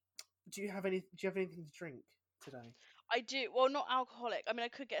Do you have anything to drink today? I do. Well, not alcoholic. I mean, I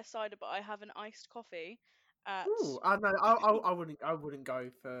could get a cider, but I have an iced coffee at. Ooh, I know. I wouldn't go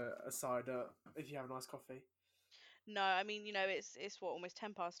for a cider if you have a nice coffee. No, I mean, it's what, almost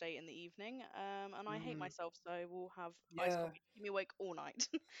 8 in the evening. And I hate Mm, myself, so we'll have iced yeah, coffee to keep me awake all night.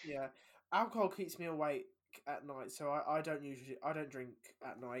 yeah. Alcohol keeps me awake at night, so I don't drink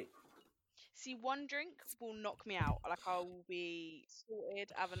at night. See, one drink will knock me out. Like, I will be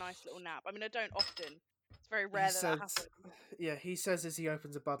sorted, have a nice little nap. I mean, I don't often. It's very He rare that that says, happens. yeah, he says as he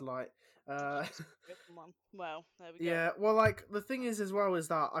opens a Bud Light. I Uh, just open one. Well, there we go. yeah, well, like the thing is as well is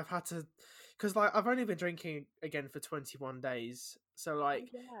that I've had to, because like I've only been drinking again for 21 days, so Oh like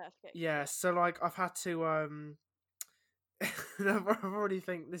yeah, I forget you yeah, said. so like I've had to I've already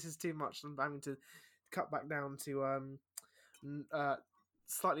think this is too much. I'm having to cut back down to n- uh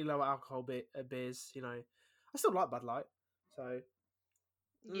slightly lower alcohol beers. You know, I still like Bud Light, so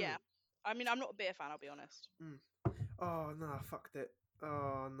Yeah. mm, I mean, I'm not a beer fan, I'll be honest. mm. Oh no, I fucked it.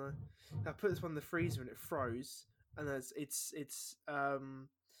 Oh no, I put this one in the freezer and it froze, and it's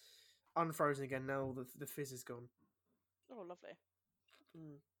unfrozen again now. All the fizz is gone. Oh, lovely.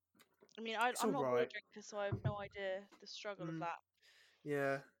 Mm. I mean, It's I'm all not a beer right. drinker, so I have no idea the struggle of Mm. that.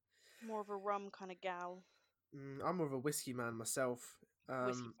 Yeah, More of a rum kind of gal. I'm more of a whiskey man myself.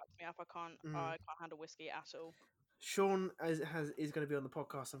 Whiskey Um, fucks me up. mm. I can't handle whiskey at all. Sean is going to be on the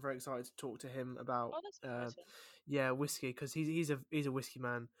podcast. I'm very excited to talk to him about Oh, that's exciting. yeah, whiskey, because he's a whiskey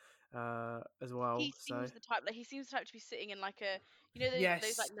man as He well. So seems the type like he seems the type to be sitting in like a those like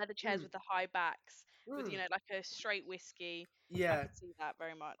yes, leather chairs mm, with the high backs with mm, like a straight whiskey. I yeah. could see that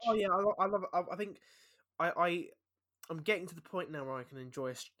very Oh much. yeah, I love it. I think I I'm getting to the point now where I can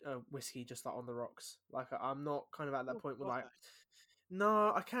enjoy whiskey just like on the rocks. Like I'm not kind of at that Oh point where God, like no.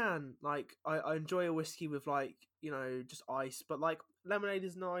 no, I can like I enjoy a whiskey with like just ice, but like lemonade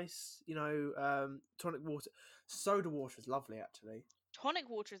is nice. Tonic water, soda water is lovely actually. Tonic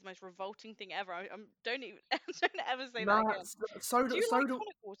water is the most revolting thing ever. Don't even don't ever say that Nah, again. Do soda you like soda.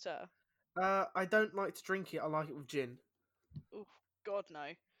 tonic water? I don't like to drink it. I like it with gin. Oh God, no.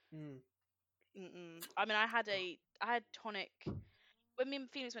 Mm. Mm-mm. I mean, I had tonic when me and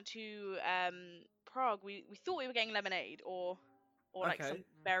Phoenix went to Prague. We thought we were getting lemonade or like some Okay.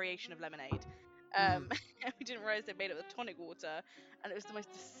 variation of lemonade. Mm. And we didn't realize they made it with tonic water, and it was the most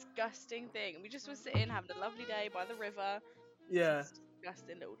disgusting thing. And we just were sitting having a lovely day by the river. See Yeah. this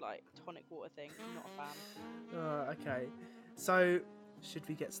disgusting little like tonic water thing. Not a fan. Okay. So, should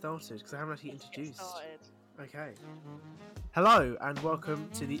we get started? Because I haven't actually Let's get introduced. started. Okay. Hello and welcome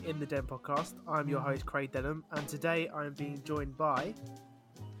to the In the Den podcast. I'm your host Craig Denham, and today I am being joined by.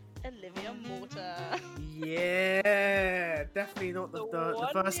 Olivia Mortar, Yeah, definitely not the the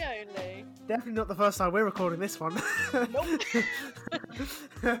one, first. the only. Definitely not the first time we're recording this one. Nope.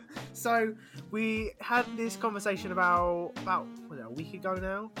 So we had this conversation about was it a week ago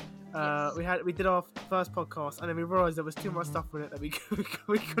now. Yes. We did our first podcast and then we realised there was too much stuff in it that we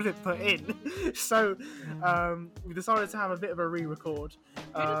we couldn't put in. So we decided to have a bit of a re-record.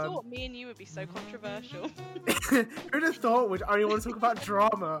 Who'd have thought me and you would be so controversial? Who'd have thought we'd only want to talk about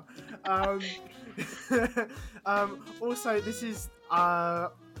drama? Also, this is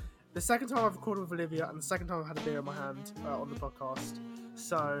the second time I've recorded with Olivia and the second time I've had a beer in my hand on the podcast.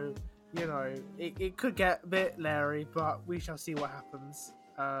 So, it could get a bit leery, but we shall see what happens.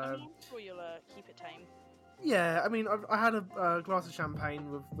 I mean, I'm sure you'll keep it tame. Yeah, I mean, I had a glass of champagne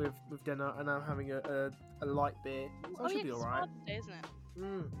with dinner, and I'm having a light beer, so Oh I should yeah, be 'cause it's alright. Father's Day, isn't it?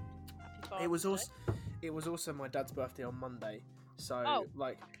 Happy It was Father's also it was also my dad's birthday on Monday, so Oh,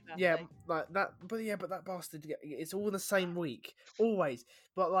 like happy yeah, birthday. like that. But that bastard, it's all in the same week, always.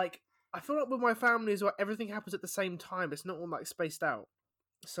 But like, I feel like with my family as well, everything happens at the same time. It's not all like spaced out.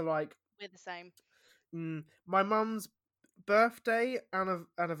 So like, We're the same. my mum's birthday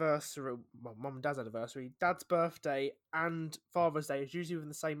anniversary, well, mum and dad's anniversary, dad's birthday and Father's Day is usually within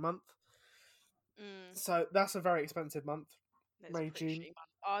the same month. Mm, So that's a very expensive month, that's a May pretty June. shitty month.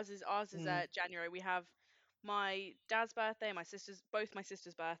 Ours is Mm, January. We have my dad's birthday, both my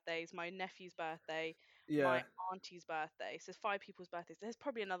sister's birthdays, my nephew's birthday, my yeah, auntie's birthday. So 5 people's birthdays. There's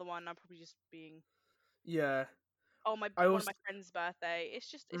probably another one. I'm probably just being. yeah. Oh, my I one of also. my friend's birthday.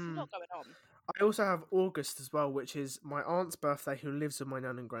 It's a lot going on. I also have August as well, which is my aunt's birthday, who lives with my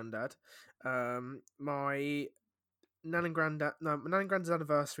nan and granddad. My nan and granddad, no, my nan and granddad's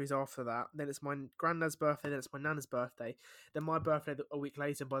anniversary is after that. Then it's my granddad's birthday. Then it's my nana's birthday. Then my birthday a week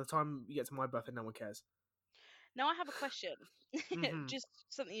later. And by the time you get to my birthday, no one cares. Now I have a question. Hmm. Just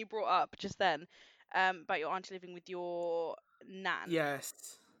something you brought up just then, about your auntie living with your nan. Yes.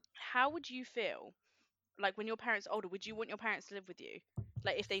 How would you feel? Like when your parents are older, would you want your parents to live with you?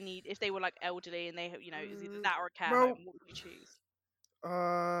 Like if they were like elderly and they, it was either Mm, that or a care well, home, what would you choose?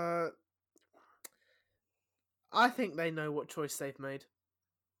 uh, I think they know what choice they've made.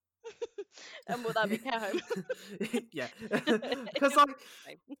 And will that be care home? Yeah, because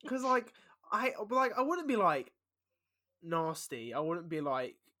like I wouldn't be like nasty. I wouldn't be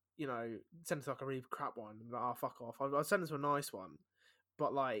like send it to like a really crap one. And be like, oh, fuck off. I'd send it to a nice one,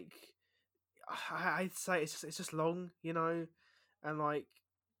 but like I'd say it's just long, and like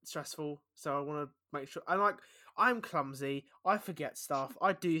stressful. So I want to make sure. And like I'm clumsy. I forget stuff.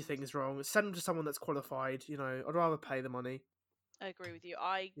 I do things wrong. Send them to someone that's qualified. I'd rather pay the money. I agree with you.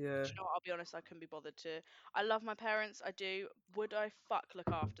 Yeah. Do you know what? I'll be honest, I couldn't be bothered to. I love my parents. I do. Would I fuck look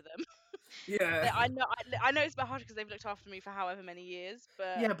after them? Yeah. I know it's a bit hard because they've looked after me for however many years,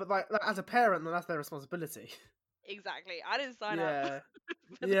 but Yeah, but like as a parent, then that's their responsibility. exactly, I didn't sign up Yeah.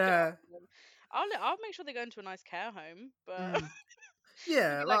 for the care Yeah. home. I'll make sure they go into a nice care home, but Mm.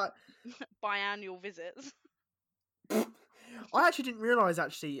 Yeah, maybe like like biannual visits. I actually didn't realize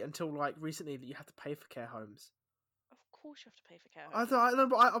until like recently that you have to pay for care homes. Of course, you have to pay for care I homes. thought,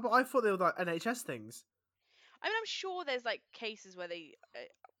 no, but I thought they were like NHS things. I mean, I'm sure there's like cases where they,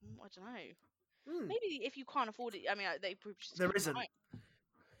 I don't know. Mm. Maybe if you can't afford it, I mean, they probably just There keep them at isn't. home.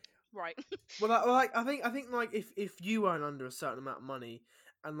 Right. Well, I think like if you earn under a certain amount of money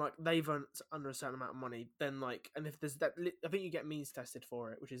and like they've earned under a certain amount of money, then like and if there's that, I think you get means tested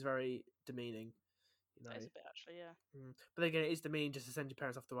for it, which is very demeaning. You know. That is a bit actually, yeah. But again, it is demeaning just to send your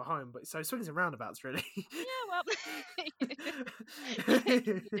parents off to a home. But so swings and roundabouts, really. Yeah, well,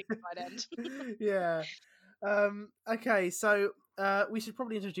 dignified end. Yeah. Okay, so we should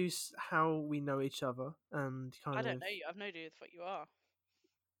probably introduce how we know each other and I kind don't of. know you. I've no idea who the fuck you are.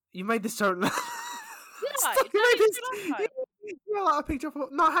 You made this so. Did I? Stop, Did you I made meet this. you last time? Yeah, like I picked up.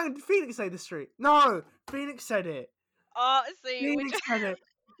 No, hang on. Did Phoenix say the street? No, Phoenix said it. Oh, see, we Phoenix said it.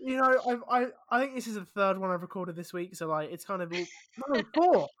 I think this is the third one I've recorded this week, so like it's kind of all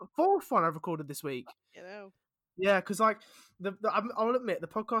no fourth one I've recorded this week. you know. Yeah, because like I'll admit the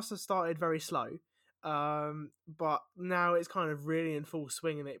podcast has started very slow, but now it's kind of really in full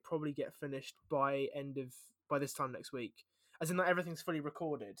swing, and it probably get finished by this time next week, as in like everything's fully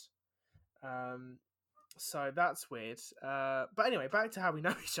recorded. So that's weird. But anyway, back to how we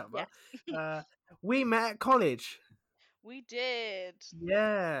know each other. Yes, We met at college. we did.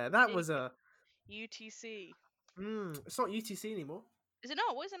 Yeah, that Big was a. UTC. It's not UTC anymore. Is it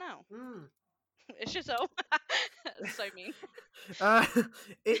now? What is it now? Mm. It's just so. So mean. Uh,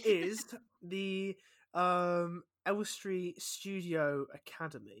 it is the Elstree Studio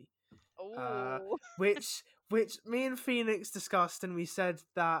Academy, Oh. which me and Phoenix discussed, and we said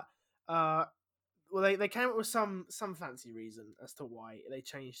that well they came up with some fancy reason as to why they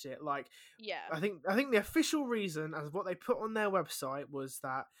changed it. Like Yeah. I think the official reason as what they put on their website was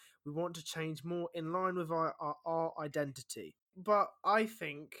that we want to change more in line with our identity. But I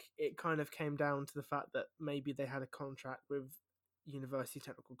think it kind of came down to the fact that maybe they had a contract with University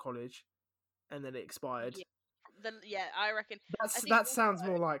Technical College and then it expired. Yeah. I reckon. I think That sounds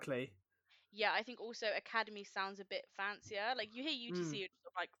also, more likely. yeah, I think also academy sounds a bit fancier. Like you hear UTC, Mm, you're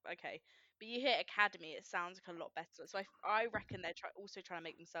just like okay, but you hear academy, it sounds like a lot better. So I reckon they're also trying to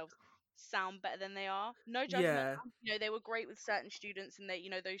make themselves sound better than they are. No judgment. yeah. They were great with certain students, and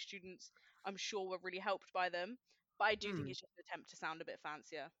those students I'm sure were really helped by them. But I do think Mm, it's just an attempt to sound a bit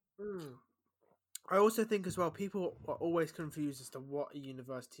fancier. mm. I also think as well people are always confused as to what a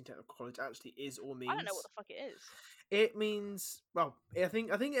university technical college actually is or I don't know what means. the fuck it is. It means I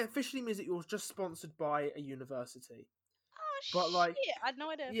think it officially means that you're just sponsored by a university. Oh But like shit! I had no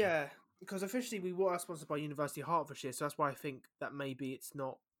idea. yeah, because officially we were sponsored by University of Hertfordshire, so that's why I think that maybe it's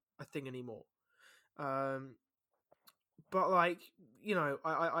not a thing anymore. Um, but like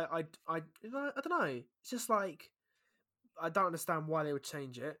I don't know. It's just like I don't understand why they would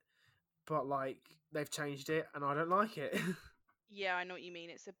change it, but like they've changed it and I don't like it. Yeah, I know what you mean.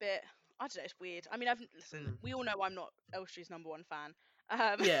 It's a bit. I don't know. It's weird. I mean, listen. Mm. We all know I'm not Elstree's #1 fan.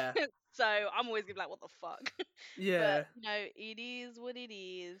 Um, Yeah, so I'm always gonna be like, what the fuck? But yeah. it is what it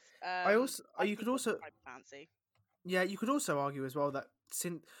is. I also I you think could it was also quite fancy. yeah you could also argue as well that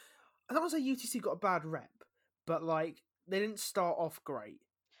since I don't want to say UTC got a bad rep, but like they didn't start off great,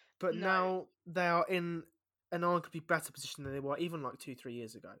 but No. now they are in an arguably better position than they were even like 2-3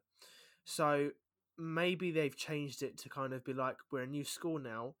 years ago. So maybe they've changed it to kind of be like we're a new school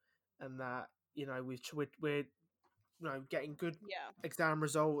now, and that we're getting good Yeah. exam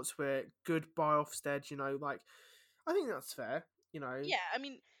results, we're good by Ofsted. Like I think that's fair. Yeah. I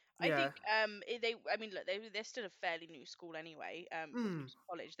mean, I Yeah. think they. I mean, look, they're still a fairly new school anyway. With Mm,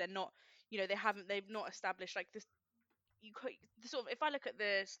 college, they're not. They've not established like this. sort of, if I look at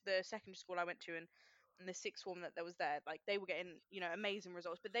the secondary school I went to, and the sixth form that was there, like they were getting, amazing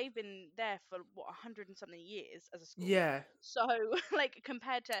results, but they've been there for what, 100 and something years as a school. Yeah. So like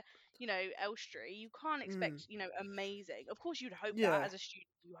compared to, Elstree, you can't Mm. expect, amazing. Of course you'd hope that Yeah. as a student,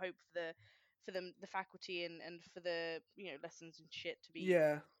 you hope for the faculty and for the, lessons and shit to be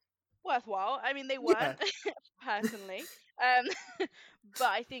Yeah. worthwhile. I mean, they Yeah. weren't personally, um, but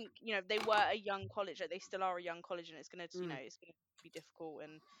I think, they were a young college. Like they still are a young college, and Mm. it's gonna be difficult,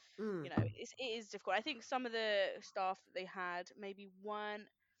 and Mm. it is difficult. I think some of the staff that they had maybe weren't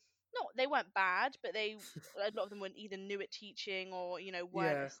not they weren't bad, but a lot of them weren't either new at teaching or weren't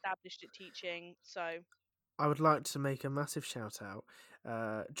Yeah. established at teaching. So I would like to make a massive shout out.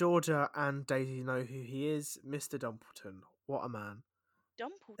 Georgia and Daisy know who he is, Mr. Dumpleton. What a man.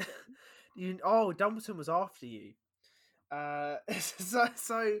 Dumpleton, Dumpleton was after you.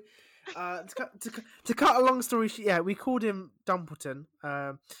 To cut a long story short, yeah, we called him Dumpleton,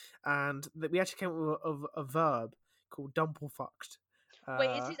 and we actually came up with a verb called Dumplefucked.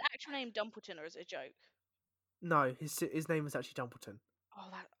 wait, is his actual name Dumpleton or is it a joke? No, his name was actually Dumpleton.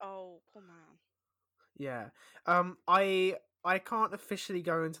 Oh, poor man. Yeah. I can't officially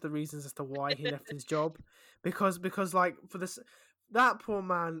go into the reasons as to why he left his job, because like for this, that poor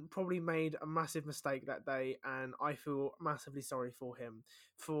man probably made a massive mistake that day, and I feel massively sorry for him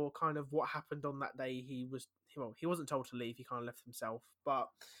for kind of what happened on that day. He wasn't told to leave. He kind of left himself, but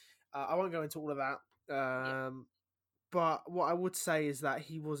I won't go into all of that. Yeah. But what I would say is that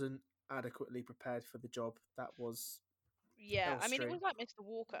he wasn't adequately prepared for the job that was Yeah, I mean, it Elstree. was like Mr.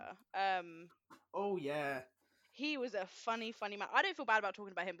 Walker. Oh yeah. He was a funny, funny man. I don't feel bad about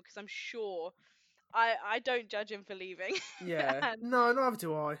talking about him because I'm sure I don't judge him for leaving, Yeah. and No, neither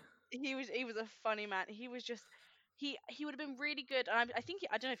do I. he was a funny man. He was just he would have been really good. And I think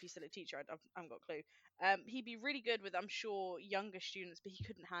I don't know if he's still a teacher. I haven't got a clue. He'd be really good with, I'm sure, younger students, but he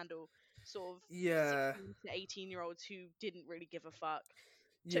couldn't handle sort of Yeah. 16 to 18-year-olds who didn't really give a fuck.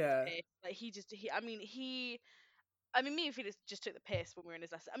 Took the Yeah. piss. Like I mean, me and Felix just took the piss when we were in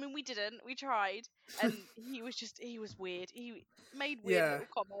his lesson. I mean, we didn't. We tried, and he was weird. He made weird Yeah. little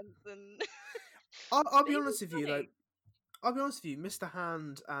comments, and I'll but be he was honest with you though. funny. I'll be honest with you, Mr.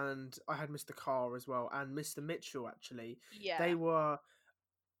 Hand and I had Mr. Carr as well, and Mr. Mitchell actually. They Yeah. were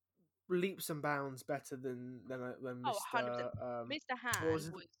leaps and bounds better than Oh, Mr. 100%. Mr. What was Hand his was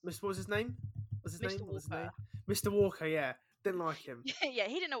Mr. What was his name? What's his name? Mr. What was his name? Walker. Mr. Walker. Yeah, didn't like him. Yeah,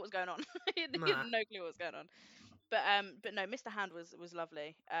 he didn't know what was going on. He had Nah. no clue what was going on. But no, Mr. Hand was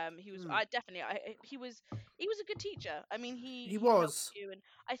lovely. He was Mm. I definitely he was a good teacher. I mean, He he helped was. you, and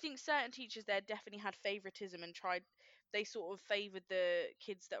I think certain teachers there definitely had favoritism and tried. They sort of favored the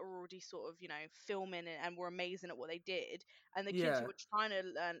kids that were already sort of filming and were amazing at what they did, and the kids who Yeah. were trying to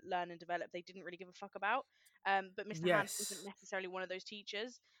learn and develop, they didn't really give a fuck about. But Mr. Hand wasn't Yes. necessarily one of those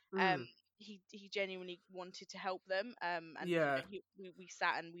teachers. Um, Mm. he genuinely wanted to help them, and Yeah. we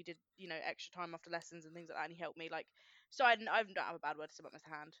sat and we did extra time after lessons and things like that, and he helped me, like, so I don't have a bad word to say about Mr.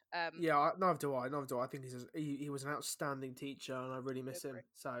 Hand. Yeah, neither do I. Neither do I. I think he was an outstanding teacher, and I really I miss him. agree.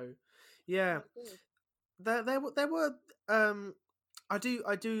 So, yeah, I agree. there were. I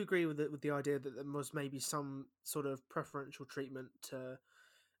do agree with the idea that there was maybe some sort of preferential treatment to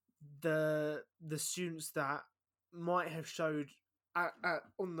the students that might have showed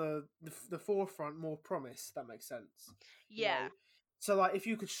on the forefront more promise. That makes sense, you know. Yeah, So like, if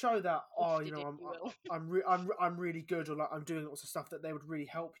you could show that, gifted if you will. I'm really good, or like I'm doing lots of stuff, that they would really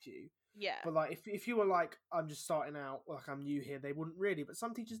help you. Yeah, But like, if you were like, I'm just starting out, like I'm new here, they wouldn't really. But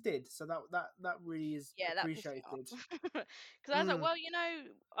some teachers did, so that really is yeah, that pissed me off appreciated. because I was like, Mm, well,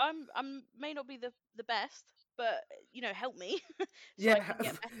 I'm may not be the best, but help me so I yeah, can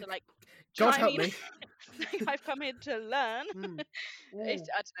get better. Like, do you know God what I help mean? me. Like, I've come here to learn. Mm, It's, mm,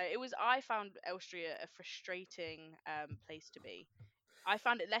 I don't know. I found Elstree a frustrating place to be. I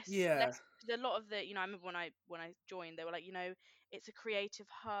found it yeah, less because a lot of the, I remember when I joined, they were like, it's a creative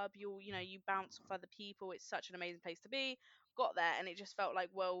hub. You bounce off other people. It's such an amazing place to be. Got there, and it just felt like,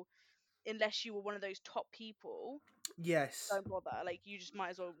 well, unless you were one of those top people, yes, don't bother. Like, you just might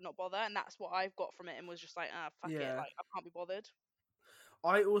as well not bother. And that's what I've got from it, and was just like, fuck it. yeah. Like, I can't be bothered.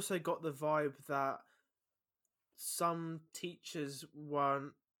 I also got the vibe that some teachers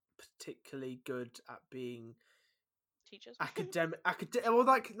weren't particularly good at being Teachers. academic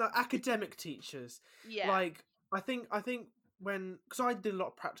teachers. Yeah. Like, I think when, because I did a lot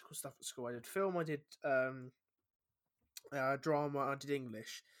of practical stuff at school. I did film, I did drama, I did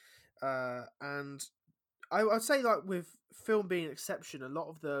English, and I'd say, like, with film being an exception, a lot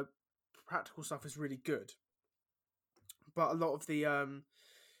of the practical stuff is really good, but a lot of the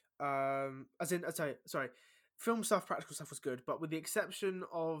as in sorry, film stuff, practical stuff was good, but with the exception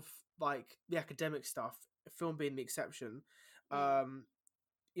of like the academic stuff, film being the exception, Mm.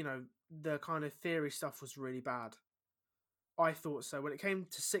 you know, the kind of theory stuff was really bad. I thought so. When it came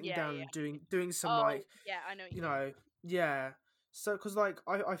to sitting Yeah, down yeah. and doing some Oh, like, yeah, I know what you you mean. know, yeah. So because like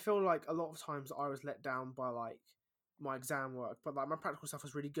I feel like a lot of times I was let down by like my exam work, but like my practical stuff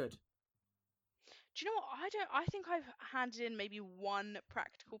was really good. Do you know what? I think I've handed in maybe one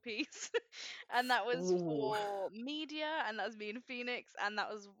practical piece, and that was Ooh, for media, and that was me in Phoenix, and that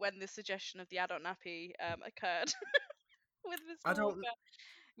was when the suggestion of the adult nappy occurred with Miss adult Walker.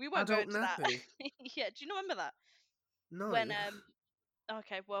 We won't go adult into that. nappy. Yeah, do you not remember that? When No.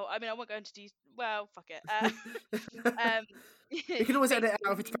 okay, well, I mean, I won't go into these. Well, fuck it. Um, We can he always edit it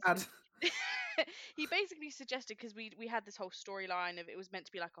out if it's basically bad. he basically suggested, because we had this whole storyline of, it was meant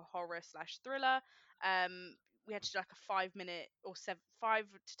to be like a horror slash thriller. We had to do like a 5 minute or 5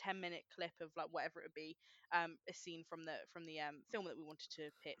 to 10 minute clip of like whatever it would be, a scene from the film that we wanted to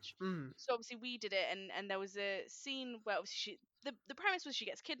pitch. Mm. So obviously we did it, and there was a scene where obviously the premise was she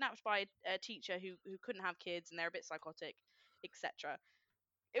gets kidnapped by a teacher who couldn't have kids, and they're a bit psychotic, etc.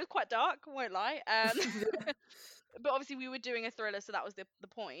 It was quite dark, won't lie. But obviously we were doing a thriller, so that was the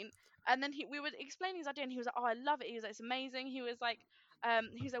point. And then we were explaining his idea, and he was like, "Oh, I love it." He was like, "It's amazing." He was like,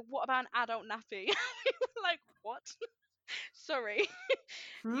 "What about an adult nappy?" We were like, "What? Sorry,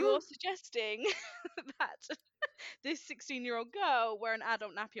 Hmm? you're suggesting that this 16-year-old girl wear an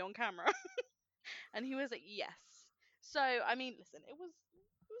adult nappy on camera?" And he was like, "Yes." So I mean, listen, it was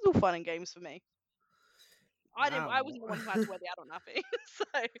all fun and games for me. I Wow. wasn't the one who had to wear the adult nappy. So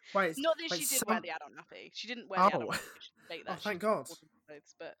Wait, not that wait, she did wear some. the adult nappy. She didn't wear the Oh. adult nappy. I should state Oh, that she thank God. wore the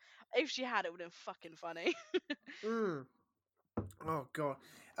clothes, but if she had, it would have been fucking funny. Mm. Oh God.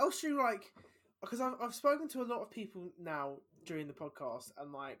 Else you like, because I've spoken to a lot of people now during the podcast,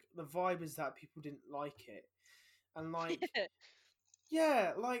 and like the vibe is that people didn't like it, and like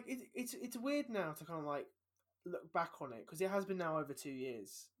yeah, like it's weird now to kind of like look back on it because it has been now over 2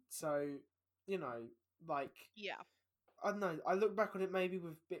 years. So you know, like Yeah. I don't know. I look back on it maybe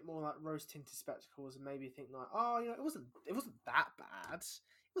with a bit more like rose tinted spectacles and maybe think like, oh, you know, it wasn't that bad.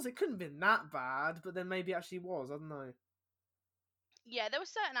 It couldn't have been that bad, but then maybe it actually was. I don't know. Yeah, there were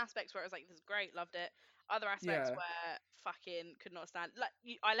certain aspects where it was like, this is great, loved it. Other aspects Yeah, where fucking could not stand. Like,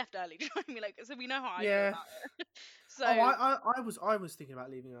 I left early. Do you know what I mean? Like, so we know how I feel yeah. about it. Oh, So I was thinking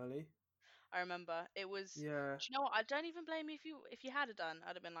about leaving early. I remember it was. Yeah, Do you know what? I don't even blame you if you had it done.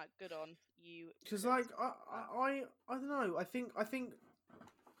 I'd have been like, good on you, because Chris. like I don't know. I think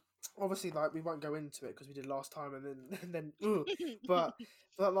obviously like we won't go into it because we did last time and then and then ugh. but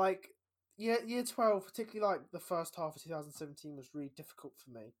but like year 12, particularly like the first half of 2017 was really difficult for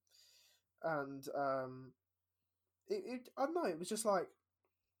me, and it I don't know, it was just like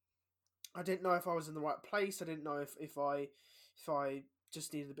I didn't know if I was in the right place. I didn't know if I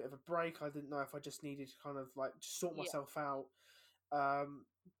just needed a bit of a break. I didn't know if I just needed to kind of like just sort Yeah, myself out.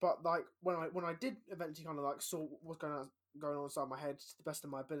 But like when I did eventually kind of like sort what was going on inside my head to the best of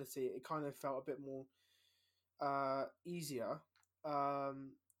my ability, it kind of felt a bit more easier.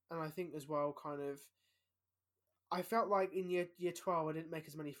 And I think as well, kind of, I felt like in year 12, I didn't make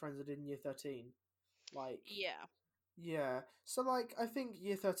as many friends as I did in year 13. Like, yeah, yeah. So like, I think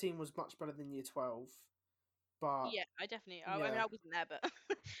year 13 was much better than year 12. But yeah. I definitely. I mean, yeah, I wasn't there, but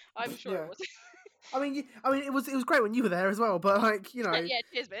I'm sure it yeah. was. I mean, it was great when you were there as well. But like, Yeah,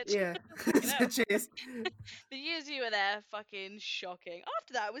 cheers, bitch. yeah. Fucking hell. Cheers. The years you were there, fucking shocking.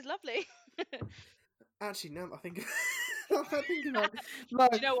 After that, it was lovely. Actually, now that I think, now that I think about it, no,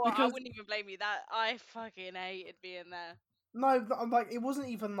 Do you know what? I because wouldn't even blame you. That I fucking hated being there. no, I'm like it wasn't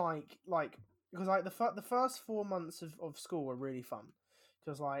even like because like the first 4 months of school were really fun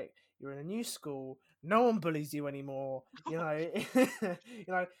because like you're in a new school, no one bullies you anymore. You know,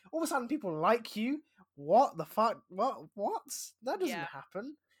 all of a sudden people like you. What the fuck? What? That doesn't Yeah,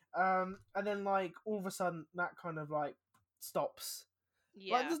 happen. And then like all of a sudden that kind of like stops.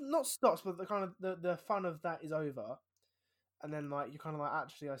 Like yeah, not stops, but the kind of the fun of that is over. And then like you're kind of like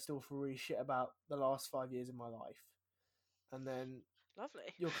actually I still feel really shit about the last 5 years of my life. And then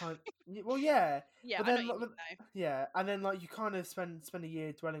lovely. you're well, yeah, Yeah, but I know then what you mean though. yeah, and then like you kind of spend a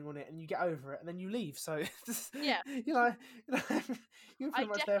year dwelling on it, and you get over it, and then you leave. So Yeah, you know, you know, you're I pretty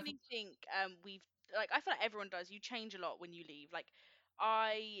much there. For, definitely think we've like I feel like everyone does. You change a lot when you leave. Like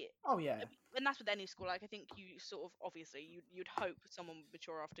I, oh yeah, and that's with any school. Like I think you sort of obviously you'd hope someone would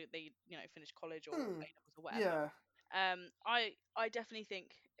mature after they finish college or mm, A levels or whatever. yeah, I definitely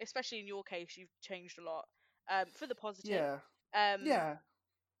think, especially in your case, you've changed a lot for the positive. yeah, Um, yeah.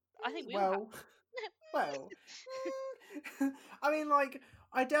 I think we all have. Well, well. I mean, like,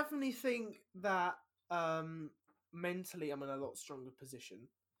 I definitely think that. um, mentally I'm in a lot stronger position.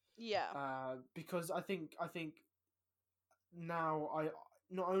 Yeah. Because I think now I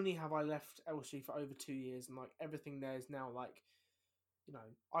not only have I left Elstree for over 2 years and like everything there is now like,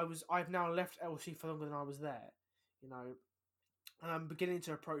 I've now left Elstree for longer than I was there, you know, and I'm beginning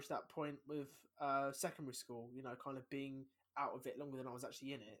to approach that point with secondary school, kind of being out of it longer than I was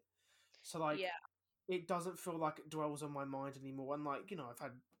actually in it. So like Yeah. it doesn't feel like it dwells on my mind anymore. And like I've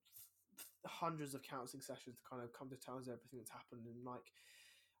had hundreds of counseling sessions to kind of come to terms with everything that's happened, and like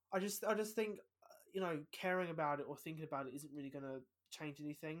I just think caring about it or thinking about it isn't really going to change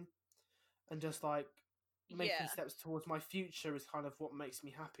anything, and just like making Yeah. steps towards my future is kind of what makes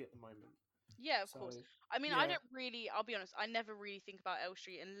me happy at the moment. Yeah, of So course. I mean, I yeah, don't really, I'll be honest, I never really think about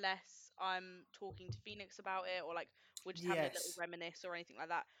Elstree unless I'm talking to Phoenix about it, or like we're just having a little yes, reminisce or anything like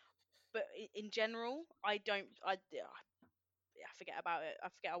that. But in general, I don't, yeah, I forget about it. I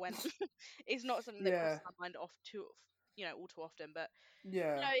forget I went. It's not something that yeah, crosses my mind off too, all too often. But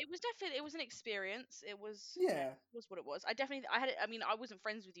yeah, it was definitely, it was an experience. It was, yeah, it was what it was. I definitely, I had it. I mean, I wasn't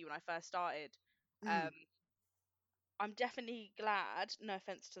friends with you when I first started. Um, mm, I'm definitely glad. No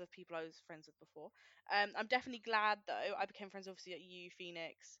offense to the people I was friends with before. I'm definitely glad though. I became friends obviously at you,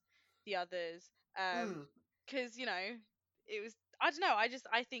 Phoenix, the others. mm, Because it was. I don't know.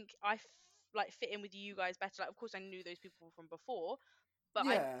 I think like fit in with you guys better. Like, of course, I knew those people from before, but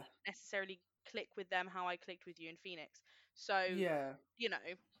I didn't yeah, necessarily click with them how I clicked with you in Phoenix. So yeah. you know,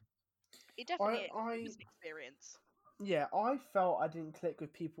 it I, definitely it I, was an experience. yeah, I felt I didn't click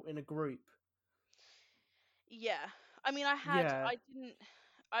with people in a group. Yeah. I mean, Yeah, I didn't,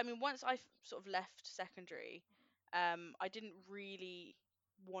 I mean, once I sort of left secondary, I didn't really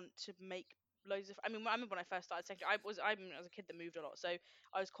want to make loads of, I mean, I remember when I first started secondary, I was a kid that moved a lot. So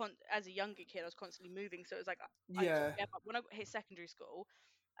as a younger kid, I was constantly moving. So it was like, I sort yeah, of gave up. When I hit secondary school,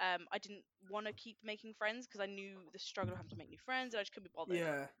 I didn't want to keep making friends because I knew the struggle of having to make new friends and I just couldn't be bothered.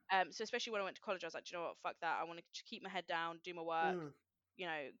 yeah, So especially when I went to college, I was like, "Do you know what, fuck that. I want to just keep my head down, do my work, mm,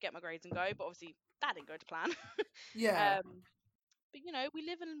 get my grades and go." But obviously that didn't go to plan. yeah, But we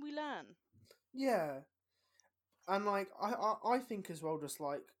live and we learn. yeah. And like I think as well, just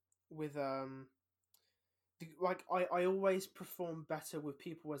like with like I always perform better with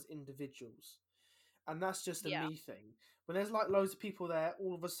people as individuals, and that's just a Yeah. me thing. When there's like loads of people there,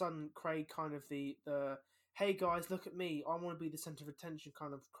 all of a sudden Craig kind of the hey guys, look at me, I want to be the center of attention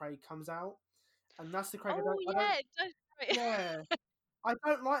kind of Craig comes out, and that's the Craig Oh I don't yeah, it does. yeah, I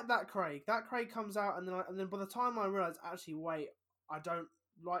don't like that Craig. That Craig comes out, and then by the time I realize, actually, wait, I don't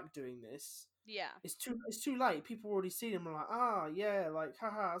like doing this. Yeah. It's too late. People already seen him. And like, yeah, like,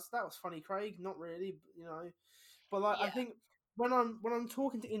 haha, that was funny, Craig. Not really, but. But like, I Yeah. think when I'm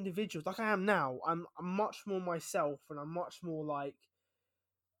talking to individuals, like I am now, I'm much more myself, and I'm much more like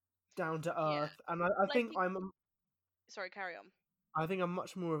down to Yeah. earth, and I Like think I'm. sorry, carry on. I think I'm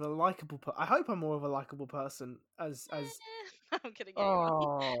much more of a likable. I hope I'm more of a likable person as. I'm kidding. Yeah, you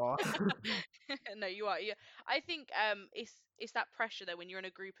are. Oh. No, you are. Yeah, I think it's that pressure though when you're in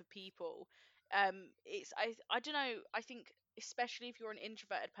a group of people. It's I don't know. I think especially if you're an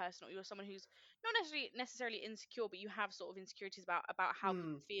introverted person or you're someone who's not necessarily insecure, but you have sort of insecurities about how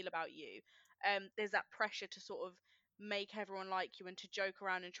people Mm, feel about you. There's that pressure to sort of make everyone like you and to joke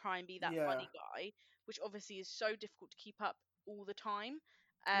around and try and be that yeah. funny guy, which obviously is so difficult to keep up all the time.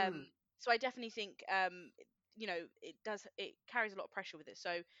 Mm, So I definitely think it carries a lot of pressure with it.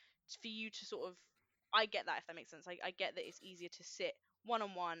 So for you to sort of, I get that, if that makes sense. I get that it's easier to sit one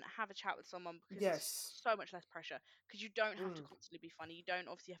on one, have a chat with someone because it's yes. so much less pressure because you don't have to Mm, constantly be funny. You don't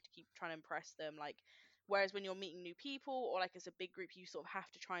obviously have to keep trying to impress them. Like, whereas when you're meeting new people or like it's a big group, you sort of have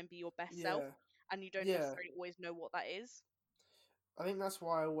to try and be your best self, yeah. and you don't Yeah. necessarily always know what that is. I think that's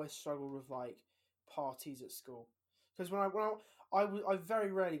why I always struggled with like parties at school. Because I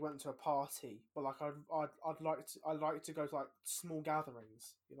very rarely went to a party, but like I'd like to go to like small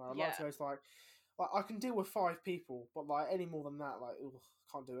gatherings. I'd like Yeah. to go to like I can deal with 5 people, but like any more than that, like ugh,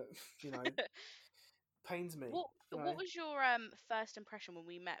 can't do it. Pains me. What was your first impression when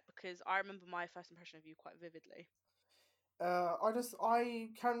we met? Because I remember my first impression of you quite vividly. I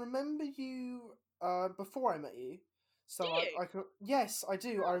can remember you before I met you. Do So like you? I can yes, I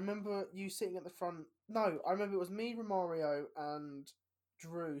do. I Oh. remember you sitting at the front. No, I remember it was me, Romario, and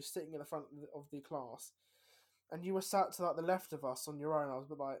Drew sitting at the front of the class, and you were sat to like the left of us on your own. I was a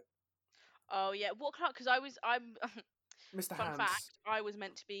bit like Oh yeah. What class? Because I'm Mr. fun Hands. fact, I was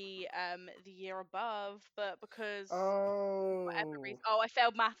meant to be the year above, but because whatever Oh, reason, oh, I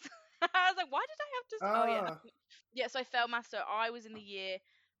failed maths. I was like, why did I have to? Oh yeah, ah, yeah. So I failed maths. So I was in the year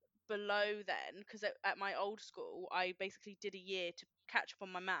below then because at my old school, I basically did a year to catch up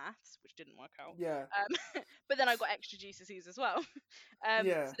on my maths, which didn't work out. Yeah. But then I got extra GCSEs as well.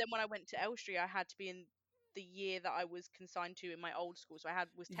 Yeah. So then when I went to Elstree, I had to be in the year that I was consigned to in my old school, so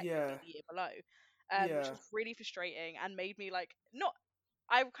was technically Yeah. the year below, which Yeah. was really frustrating and made me like not.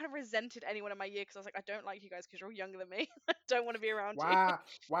 I kind of resented anyone in my year because I was like, I don't like you guys because you're all younger than me. I don't want to be around you. Wow.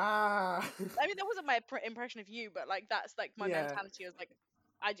 Wow. I mean, that wasn't my impression of you, but like that's like my Yeah. mentality. I was like,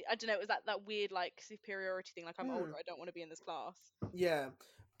 I don't know. It was that weird like superiority thing. Like I'm older. Hmm. I don't want to be in this class. Yeah.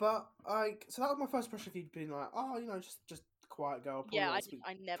 But like, so that was my first impression of you being like, oh, just quiet girl. Probably Yeah, won't speak.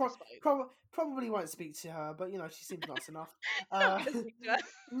 I never spoke. Probably won't speak to her, but she seems nice enough. Not gonna speak to her.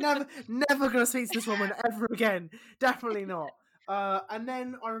 Never gonna speak to this woman ever again. Definitely not. And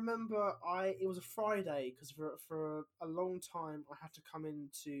then I remember it was a Friday because for a long time I had to come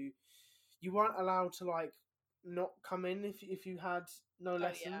into. You weren't allowed to like not come in if you had no Oh yeah.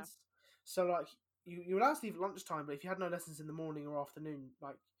 lessons. So like you were allowed to leave at lunchtime, but if you had no lessons in the morning or afternoon,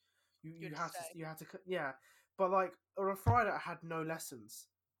 like You'd stay. you had to yeah. But like on a Friday I had no lessons,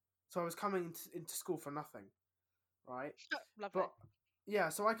 so I was coming into school for nothing, right? Lovely. But yeah,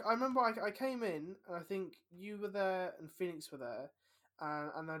 so I remember I came in and I think you were there and Phoenix were there,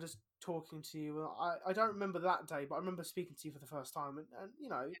 and they're just talking to you. I don't remember that day, but I remember speaking to you for the first time, and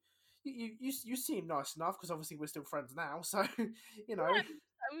you seem nice enough because obviously we're still friends now, so you know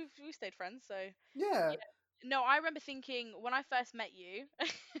Yeah, we stayed friends, so yeah. yeah. No, I remember thinking when I first met you,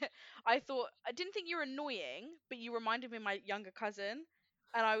 I didn't think you were annoying, but you reminded me of my younger cousin,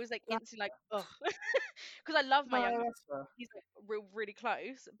 and I was like That, instantly like, ugh, because I love my no, younger. that's fair. He's like really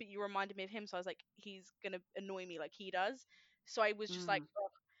close, but you reminded me of him, so I was like, he's gonna annoy me like he does. So I was just like, Mm.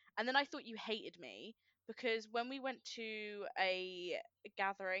 ugh. And then I thought you hated me because when we went to a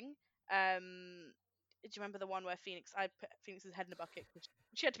gathering, do you remember the one where I put Phoenix's head in a bucket because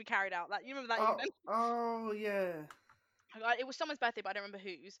she had to be carried out? That you remember that evening? Oh yeah. It was someone's birthday, but I don't remember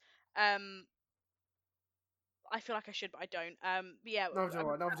whose. Um, I feel like I should, but I don't. But yeah, No, I do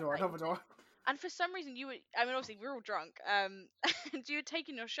I? remember No, do I? that No, do I? evening. And for some reason, you were. I mean, obviously, we were all drunk. And you had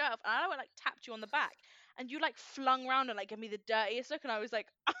taken your shirt off, and I like tapped you on the back, and you like flung around and like gave me the dirtiest look, and I was like,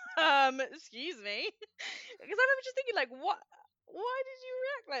 excuse me, because I remember just thinking like, what? Why did you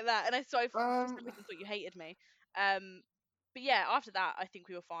react like that? And for Um, some reason thought you hated me. Um, but yeah, after that, I think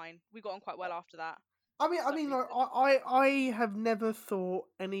we were fine. We got on quite well after that. I For some mean, like, reason. I have never thought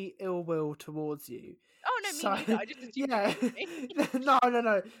any ill will towards you. Oh no, me So neither. I just assumed you yeah, hated me. no, no,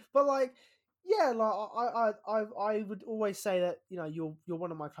 no. But like, yeah, like I would always say that you're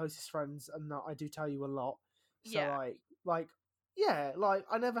one of my closest friends, and that I do tell you a lot. So Yeah. like yeah, like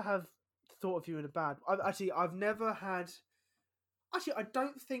I never have thought of you in a bad. I've never had. Actually, I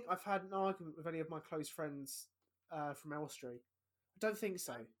don't think I've had an argument with any of my close friends from Elstree. I don't think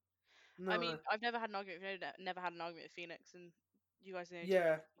so. I No. mean, I've never had an argument. Never had an argument with Phoenix, and you guys are the only two Yeah.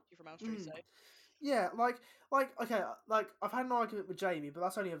 people I speak to from Elstree. Mm. So Yeah, okay, like I've had an argument with Jamie, but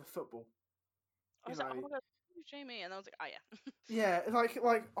that's only over football. I You was like, know, oh my god, who's Jamie? And I was like, oh yeah. yeah,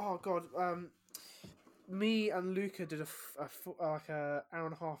 oh god, me and Luca did like a hour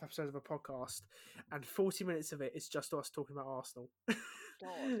and a half episode of a podcast, and 40 minutes of it is just us talking about Arsenal.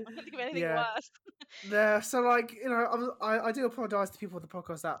 God, I can't think of anything Yeah, worse. yeah. So like I do apologize to people of the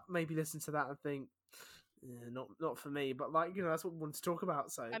podcast that maybe listen to that and think, yeah, not for me, but like that's what we wanted to talk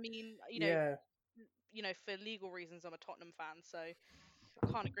about. So I mean, yeah. for legal reasons, I'm a Tottenham fan, so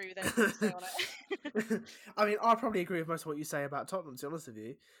can't agree with anything you say on it. I mean, I probably agree with most of what you say about Tottenham. To be honest with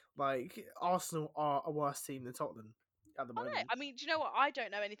you, like Arsenal are a worse team than Tottenham at the Oh no, moment. I mean, do you know what? I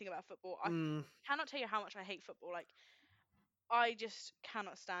don't know anything about football. I Mm, cannot tell you how much I hate football. Like, I just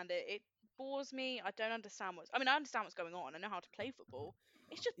cannot stand it. It bores me. I don't understand I mean, I understand what's going on. I know how to play football.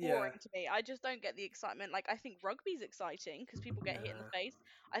 It's just yeah, boring to me. I just don't get the excitement. Like, I think rugby's exciting because people get hit in nah. the face.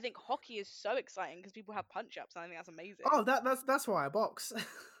 I think hockey is so exciting because people have punch ups, and I think that's Oh, amazing. that's why I box.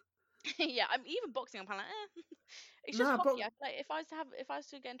 Yeah, I'm even boxing. I'm kind of like, eh. It's just Nah, but hockey. I feel like if I was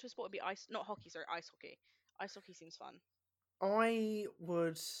to get into a sport, it'd be not hockey, sorry, ice hockey. Ice hockey seems fun. I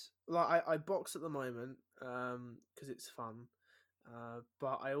would like I box at the moment because it's fun.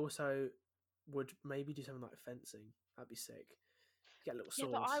 But I also would maybe do something like fencing. That'd be sick. Get a little Yeah,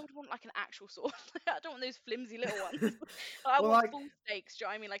 but sword. I would want like an actual sword. I don't want those flimsy little ones. I Well, want like full stakes. Do you know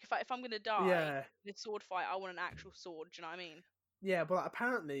what I mean? Like if I'm gonna die yeah. in a sword fight, I want an actual sword. Do you know what I mean? Yeah, but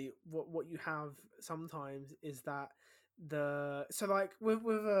apparently, what you have sometimes is that like with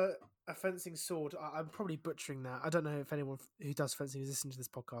a fencing sword. I'm probably butchering that. I don't know if anyone who does fencing is listening to this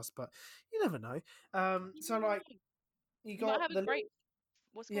podcast, but you never know. You So never like know. you You might got have a the great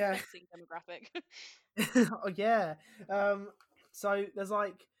what's it called yeah, fencing demographic. oh yeah. So there's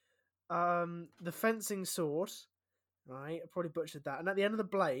like the fencing sword, right? I probably butchered that. And at the end of the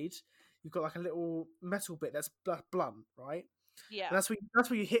blade, you've got like a little metal bit that's blunt, right? Yeah. And that's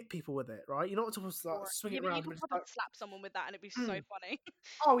where you hit people with it, right? You're not supposed to like, Boring. swing Yeah, it but you around could and just probably slap someone with that, and it'd be so like, funny.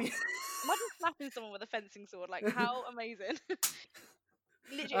 oh yeah. Imagine slapping someone with a fencing sword. Like, how amazing!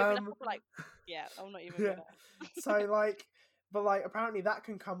 Literally, it'd be like um, proper, like, yeah. I'm not even yeah. gonna. So like, but like apparently that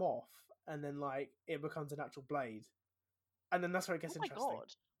can come off, and then like it becomes an actual blade, and then that's where it Oh gets my interesting. god.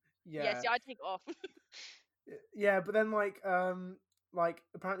 Yeah. Yeah, See, I'd take it off. yeah. But then like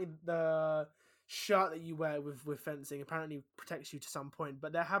apparently the shirt that you wear with fencing apparently protects you to some point.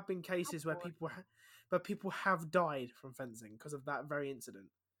 But there have been Oh cases where god. people have died from fencing because of that very incident.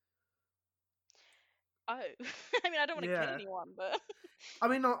 Oh. I mean, I don't want to kill Yeah, anyone, but I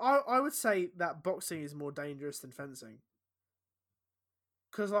mean, I would say that boxing is more dangerous than fencing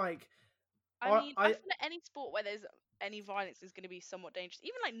because like I I mean, I I feel like any sport where there's any violence is going to be somewhat dangerous.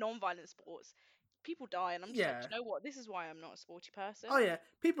 Even like non-violent sports, people die, and I'm just like, do yeah. you know what? This is why I'm not a sporty person. Oh yeah,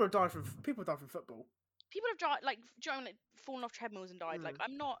 people die from football. People have died, like, do you know, like fallen off treadmills and died. Like, Mm,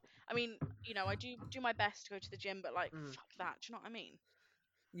 I'm not. I mean, I do my best to go to the gym, but like, mm. fuck that. Do you know what I mean?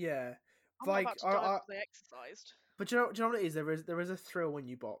 Yeah, I'm not like about to die because I exercised. but do you know what it is? There is a thrill when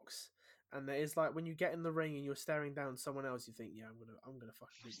you box, and there is like when you get in the ring and you're staring down someone else. You think, yeah, I'm gonna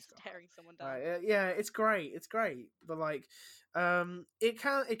fucking beat this Just guy staring someone up. down. Yeah, it's great, but like, it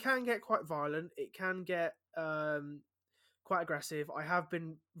can get quite violent. It can get quite aggressive. I have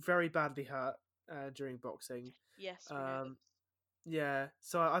been very badly hurt during boxing. Yes, we know this. Um, yeah,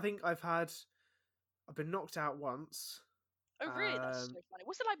 so I think I've been knocked out once. Oh, really? That's Um, so funny.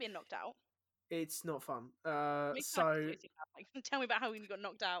 What's it like being knocked out? it's not fun. Makes me like a So sociopath. Like, tell me about how you got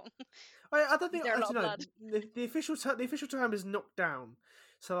knocked out. I don't Is think there a I lot don't of know. blood? The official term is knocked down.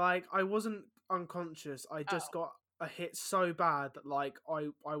 So like I wasn't unconscious. I just Oh, got a hit so bad that like I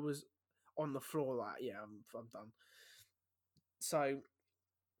was on the floor. Like yeah, I'm done. So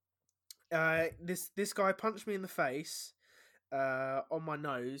this guy punched me in the face on my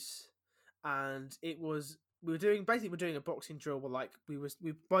nose, and it was we're doing a boxing drill where like we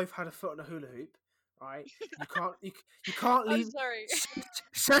both had a foot on a hula hoop, right? You can't I'm leave. sorry.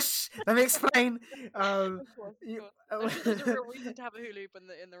 Shush, let me explain. Um, Of course, of you, course. I'm sure there's a real reason to have a hula hoop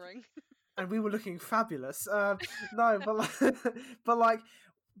in the ring. and we were looking fabulous. No, but like, but like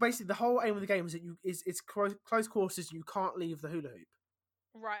basically the whole aim of the game is that it's close quarters. You can't leave the hula hoop.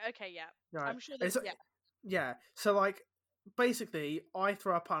 Right. Okay. Yeah. Right. I'm sure And there's. Yeah. yeah. So like basically I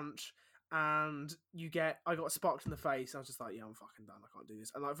throw a punch and I got sparked in the face. I was just like, yeah, I'm fucking done. I can't do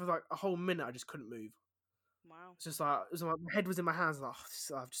this. And like for like a whole minute I just couldn't move. Wow. It's just like my head was in my hands, like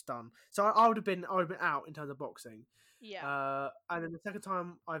I've just done. So I would have been out in terms of boxing. Yeah. And then the second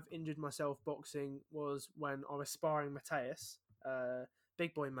time I've injured myself boxing was when I was sparring Mateus,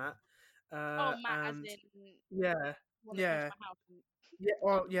 big boy Matt. Oh, Matt, as And in yeah, one that came to yeah, my house and yeah. told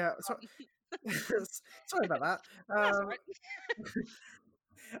Well, me yeah. to So, run. sorry about that. That's all right.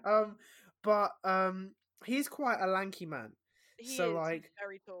 Um, but he's quite a lanky man. He So is. He's like,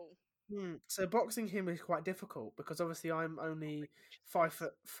 very tall. so boxing him is quite difficult because obviously I'm only Reach his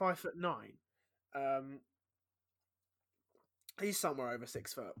 5'9". Um, he's somewhere over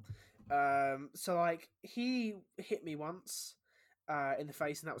 6 foot. So like he hit me once in the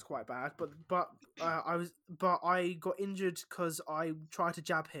face, and that was quite bad. But I got injured because I tried to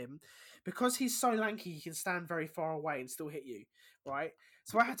jab him. Because he's so lanky, he can stand very far away and still hit you, right?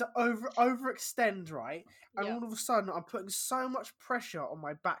 So I had to overextend, right? And Yeah. all of a sudden, I'm putting so much pressure on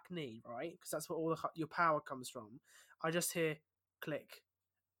my back knee, right? Because that's where all your power comes from. I just hear click,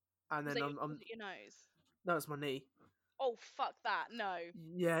 and Was then that I'm was it your nose? no, it's my knee. Oh, fuck that. No.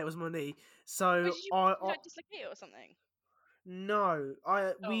 Yeah, it was my knee. Wait, So did you like dislocate it or something? no,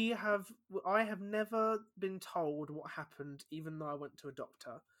 Oh, I have never been told what happened, even though I went to a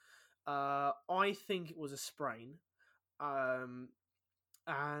doctor. I think it was a sprain. Um,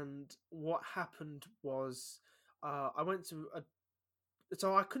 and what happened was, I went to a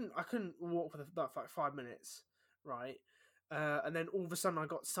so I couldn't walk for like 5 minutes, right? And then all of a sudden I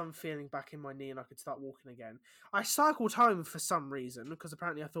got some feeling back in my knee and I could start walking again. I cycled home for some reason because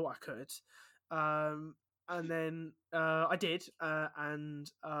apparently I thought I could. And then I did,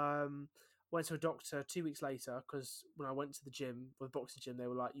 and went to a doctor 2 weeks later because when I went to the gym, or the boxing gym, they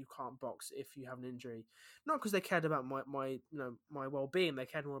were like, "You can't box if you have an injury." Not because they cared about my well being; they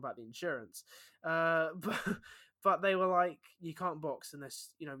cared more about the insurance. But they were like, "You can't box unless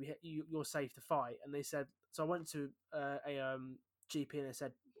you're safe to fight." And they said, so I went to a GP and they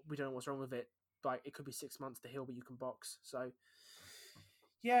said, "We don't know what's wrong with it. Like it could be 6 months to heal, but you can box." So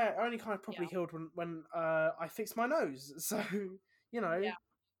yeah, it only kind of properly yeah. healed when I fixed my nose. So you know, Yeah.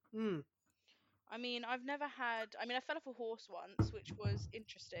 mm, I mean, I've never had. I mean, I fell off a horse once, which was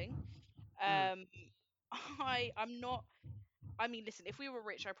interesting. Mm. Um, I'm not. I mean, listen, if we were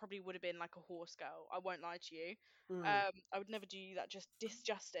rich, I probably would have been like a horse girl. I won't lie to you. Mm. I would never do you that just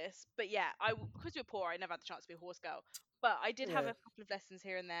disjustice. But yeah, because we were poor, I never had the chance to be a horse girl. But I did have Yeah. a couple of lessons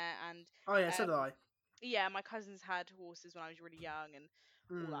here and there, and Oh yeah, so um, did I. yeah, my cousins had horses when I was really young, and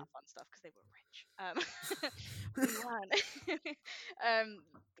all Mm. that fun stuff because they were rich. We weren't.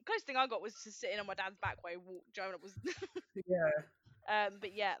 The closest thing I got was to sitting on my dad's back while he walked. Joan was. Yeah.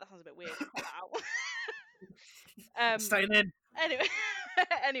 But yeah, that sounds a bit weird. Cut that out. Staying in. Anyway,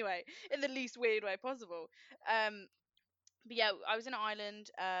 anyway, in the least weird way possible. Um, but yeah, I was in Ireland.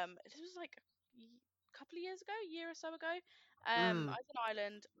 This was like a couple of years ago, a year or so ago. Mm. I was in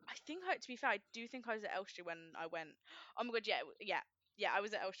Ireland. I think, to be fair, I do think I was at Elstree when I went. Oh my god, yeah, yeah, I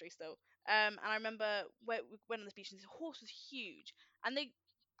was at Elstree still. And I remember we went on this beach and this horse was huge, and they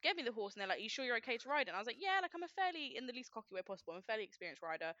gave me the horse and they're like, "Are you sure you're okay to ride it?" And I was like, "Yeah, like I'm a fairly, in the least cocky way possible, I'm a fairly experienced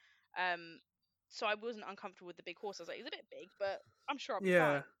rider." Um, so I wasn't uncomfortable with the big horse. I was like, "He's a bit big, but I'm sure I'll be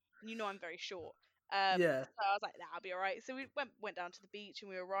fine." Yeah. And I'm very short. Yeah. So I was like, "Nah, I'll be alright." So we went down to the beach and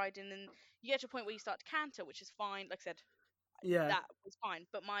we were riding, and you get to a point where you start to canter, which is fine. Like I said, Yeah. that was fine.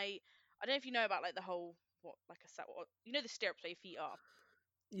 But I don't know if you know about like the whole the stirrups where your feet are.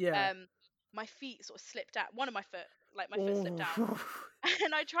 Yeah. Um, my feet sort of slipped out. One of my foot, like my foot slipped out, Oh.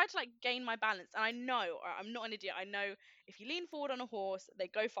 and I tried to like gain my balance. And I know, I'm not an idiot. I know if you lean forward on a horse, they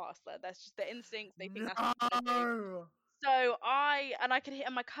go faster. That's just their instincts. They think that's what they're gonna do. No. So I could hear,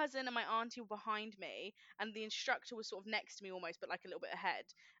 and my cousin and my auntie were behind me, and the instructor was sort of next to me almost, but like a little bit ahead.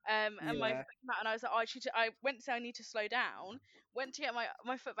 And my Yeah. foot came out, and I was like, I went to say I need to slow down. Went to get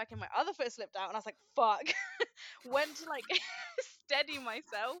my foot back, and my other foot slipped out, and I was like, fuck. Went to like steady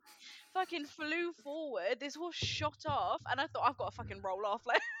myself. Fucking flew forward. This horse shot off, and I thought I've got to fucking roll off.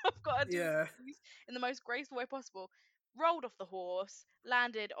 Like I've got to do Yeah. this in the most graceful way possible. Rolled off the horse,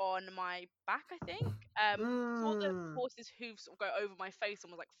 landed on my back, I think. Saw the Mm. horse's hooves sort of go over my face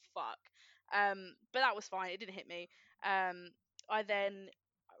and was like, fuck. But that was fine. It didn't hit me. I then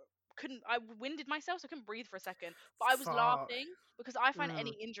couldn't, I winded myself, so I couldn't breathe for a second. But I was Fuck. laughing because I find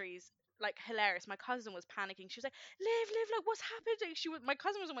any Mm. injuries like hilarious. My cousin was panicking. She was like, live, like what's happened? My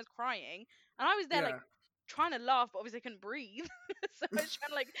cousin was almost crying, and I was there like Yeah. trying to laugh, but obviously I couldn't breathe. So I was trying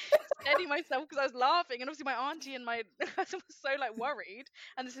to like steady myself because I was laughing, and obviously my auntie and my cousin was so like worried,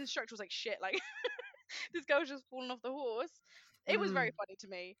 and this instructor was like, shit, like this girl's just fallen off the horse. It was very Mm. funny to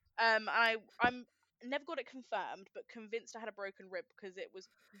me. I'm never got it confirmed, but convinced I had a broken rib because it was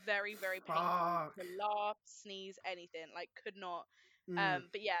very, very painful Fuck. to laugh, sneeze, anything. Like could not. Mm.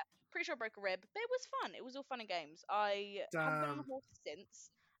 But yeah, pretty sure I broke a rib. But it was fun. It was all fun and games. I haven't been on a Damn. horse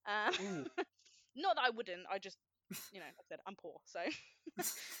since. Um, Ooh. not that I wouldn't. I just, like I said, I'm poor. So, but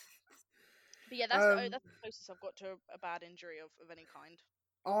yeah, um, that's the closest I've got to a bad injury of any kind.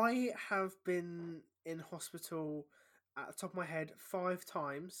 I have been in hospital at the top of my head 5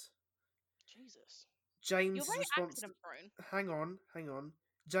 times. Jesus, you're James is very responsible. accident prone. Hang on.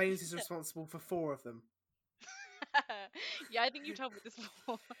 James is responsible for 4 of them. Yeah, I think you told me this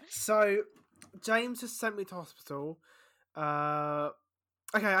before. So James has sent me to hospital.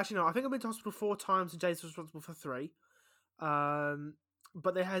 Okay, actually no. I think I've been to hospital 4 times, and James is responsible for 3.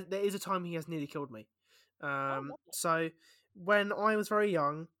 But there is a time he has nearly killed me. Oh, lovely. So when I was very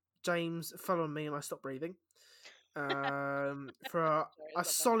young, James fell on me and I stopped breathing. For Sorry, a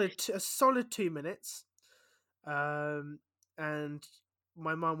that's not that. solid 2 minutes. And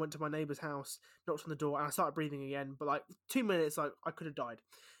my mum went to my neighbour's house, knocked on the door, and I started breathing again. But like 2 minutes, like I could have died.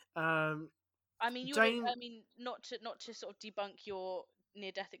 I mean, James, I mean, not to sort of debunk your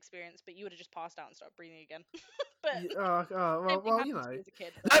near death experience, but you would have just passed out and started breathing again. But same thing well, happened to me as a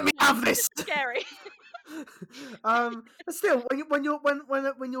kid. But let me have this. it's scary. But still, when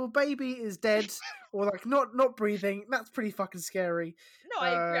your baby is dead or like not breathing, that's pretty fucking scary. No, I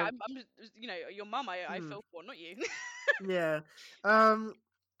agree. I'm just, your mum. I Hmm, feel for, not you. yeah. Just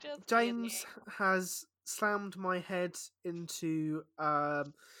kidding. James has slammed my head into a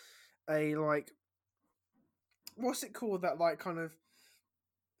like, what's it called, that like kind of,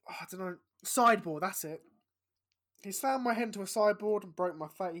 I don't know, sideboard. That's it. He slammed my head into a sideboard and broke my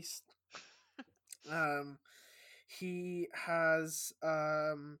face. He has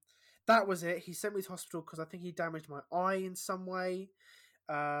that was it. He sent me to hospital because I think he damaged my eye in some way.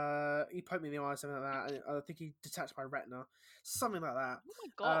 He poked me in the eye, something like that, and I think he detached my retina, something like that. Oh my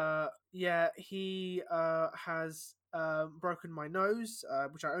god. Yeah, he has broken my nose,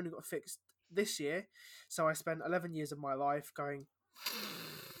 which I only got fixed this year. So I spent 11 years of my life going.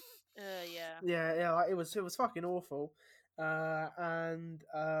 Yeah. Yeah, like, it was fucking awful. And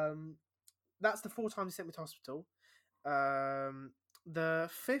that's the 4 times he sent me to hospital. The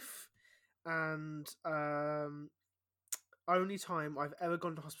fifth and only time I've ever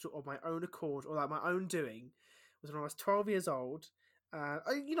gone to hospital on my own accord or like my own doing was when I was 12 years old.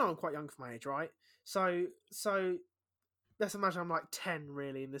 I'm quite young for my age, right? So let's imagine I'm like 10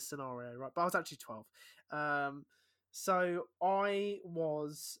 really in this scenario, right? But I was actually 12. So I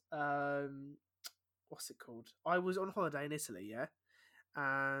was what's it called? I was on holiday in Italy, yeah.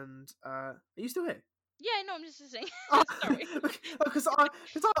 And are you still here? Yeah, no, I'm just listening. Oh, Sorry. because I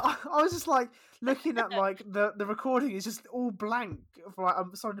was just like looking at like the recording is just all blank for like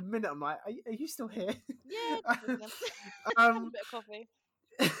sorry a minute. I'm like, are you still here? Yeah, just listening. Have a um, bit of coffee.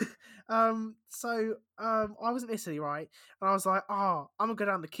 I was in Italy, right? And I was like, I'm gonna go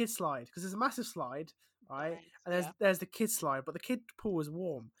down the kid slide because there's a massive slide, right? Nice. And Yeah. there's the kid slide, but the kid pool was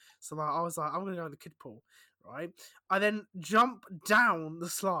warm, so like I was like, I'm gonna go in the kid pool, right? I then jump down the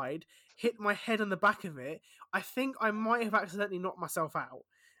slide, hit my head on the back of it. I think I might have accidentally knocked myself out.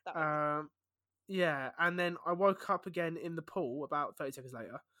 That makes sense. Yeah, and then I woke up again in the pool about 30 seconds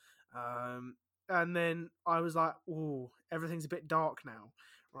later. And then I was like, "Ooh, everything's a bit dark now,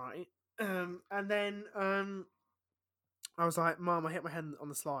 right?" And then I was like, "Mum, I hit my head on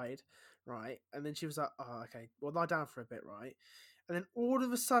the slide, right?" And then she was like, "Oh, okay, well, lie down for a bit, right?" And then all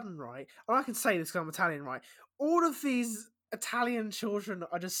of a sudden, right, and I can say this because I'm Italian, right? All of these Italian children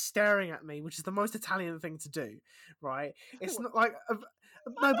are just staring at me, which is the most Italian thing to do, right? It's not like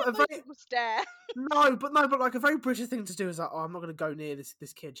no, but a Most very people stare. no, but like a very British thing to do is like, I'm not going to go near this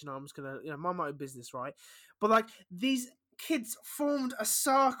kid. I'm just going to mind my own business, right? But like these kids formed a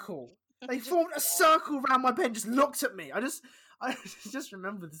circle. They Just formed a circle around my bed, just looked at me. I just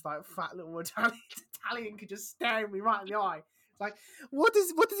remember this like fat little Italian kid just staring me right in the eye. It's like, what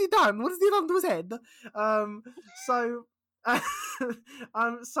has he done? What has he done to his head? So.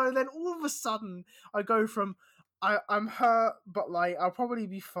 So then all of a sudden I go from I'm hurt, but like I'll probably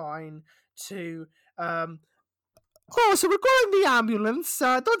be fine. To so we're calling the ambulance.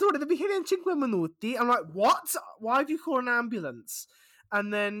 Don't worry, they'll be here in 5 minuti. I'm like, what? Why have you called an ambulance?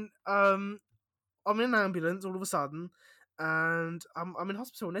 And then I'm in an ambulance all of a sudden, and I'm in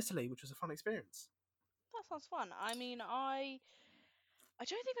hospital in Italy, which was a fun experience. That sounds fun. I mean, I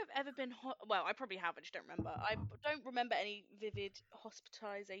don't think I've ever been well, I probably have, I just don't remember. I don't remember any vivid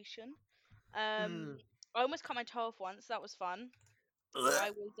hospitalization. Um, Mm. I almost cut my toe off once. That was fun.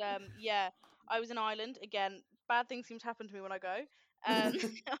 I was yeah, I was in Ireland again. Bad things seem to happen to me when I go. I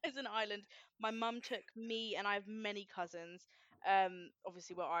was in Ireland. My mum took me, and I have many cousins.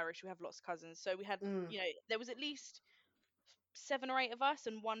 Obviously we're Irish. We have lots of cousins, so we had Mm. there was at least 7 or 8 of us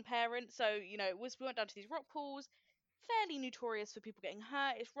and one parent. So we went down to these rock pools. Fairly notorious for people getting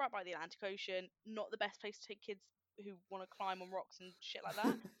hurt. It's right by the Atlantic Ocean. Not the best place to take kids who want to climb on rocks and shit like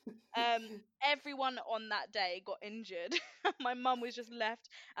that. Everyone on that day got injured. My mum was just left.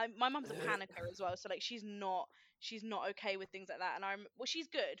 My mum's a panicker as well, so like she's not okay with things like that. And well, she's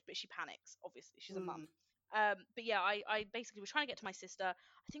good, but she panics. Obviously, she's a mum. Mm. But yeah, I basically was trying to get to my sister.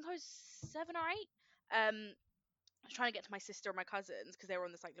 I think I was 7 or 8. I was trying to get to my sister and my cousins because they were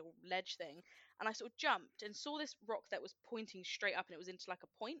on this like little ledge thing, and I sort of jumped and saw this rock that was pointing straight up, and it was into like a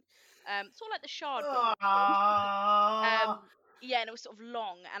point, sort of like the Shard but before. Um, Ah. yeah, and it was sort of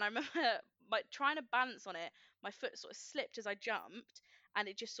long, and I remember like trying to balance on it. My foot sort of slipped as I jumped, and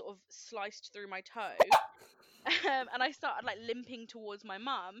it just sort of sliced through my toe. And I started like limping towards my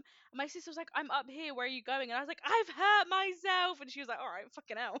mum. And my sister was like, "I'm up here. Where are you going?" And I was like, "I've hurt myself." And she was like, "All right,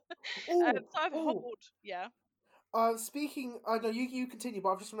 fucking hell." Oh, So I've oh. hobbled. Yeah. Speaking, I know you continue, but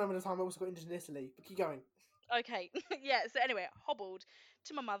I've just remembered the time I also got injured in Italy. But keep going. Okay. Yeah. So anyway, hobbled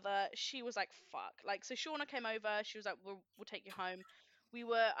to my mother. She was like, "Fuck." Like, so Shauna came over. She was like, "We'll take you home."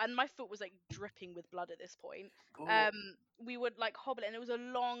 And my foot was like dripping with blood at this point. Oh. Um, we would like hobble, and it was a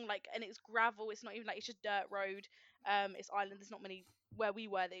long like, and it's gravel. It's not even like it's just dirt road. It's island. There's not many where we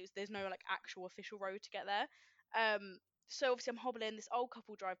were. There's no like actual official road to get there. So obviously I'm hobbling. This old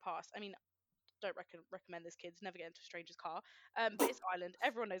couple drive past. I mean, don't recommend this kids never get into a stranger's car, but it's Ireland,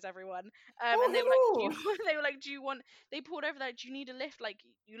 everyone knows everyone. And they were like, Oh, hello. they were like, do you want, they pulled over like, do you need a lift, like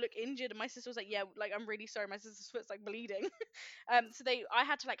you look injured? And my sister was like, yeah, like I'm really sorry, my sister's foot's like bleeding. So I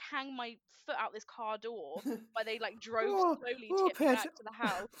had to like hang my foot out this car door while they like drove Oh, slowly to oh, get me pet. back to the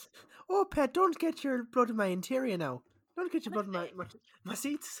house. Oh, pet, don't get your blood in my interior now. Don't get your blood in my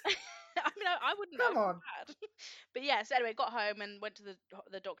seats. I mean, I wouldn't. I Come feel on. bad. But yeah. So anyway, got home and went to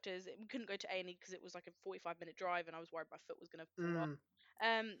the doctors. We couldn't go to A&E because it was like a 45-minute drive, and I was worried my foot was gonna fall off. Mm,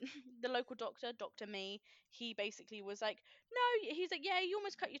 Um, the local doctor, Doctor Me, he basically was like, no, he's like, yeah, you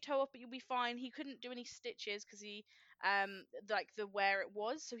almost cut your toe off, but you'll be fine. He couldn't do any stitches because he, like the where it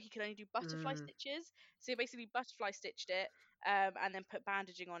was, so he could only do butterfly mm, stitches. So he basically butterfly stitched it, and then put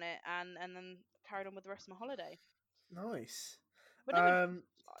bandaging on it, and then carried on with the rest of my holiday. nice. But never Um,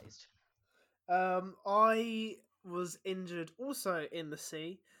 hospitalized. I was injured also in the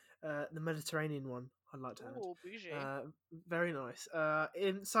sea, the Mediterranean one. I'd like to Oh, bougie. add. Very nice.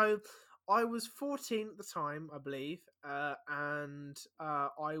 I was 14 at the time, I believe, and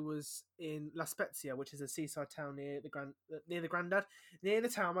I was in La Spezia, which is a seaside town near the Grandad, near the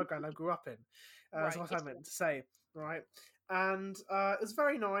town my granddad grew up in. That's Right. what I meant to say, right? And it was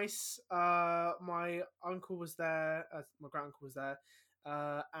very nice. My uncle was there, my grand uncle was there,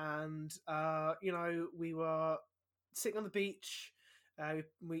 and we were sitting on the beach.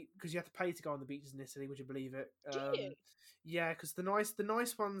 We because you have to pay to go on the beaches in Italy. Would you believe it? Do you? Yeah, because the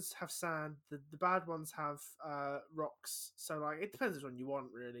nice ones have sand. The bad ones have rocks. So like it depends which one you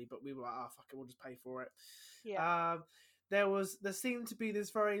want really. But we were like, oh fuck it, we'll just pay for it. Yeah. There seemed to be this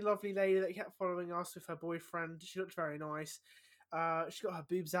very lovely lady that kept following us with her boyfriend. She looked very nice. She got her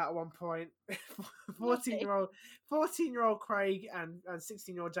boobs out at one point. 14 Lovely. year old 14-year-old Craig and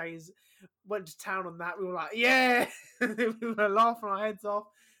 16-year-old James went to town on that. We were like, yeah, we were laughing our heads off.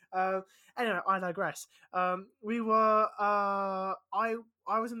 Anyway, I digress. We were I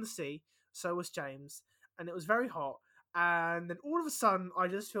was in the sea, so was James, and it was very hot. And then all of a sudden, I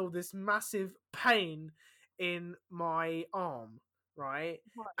just feel this massive pain in my arm, right?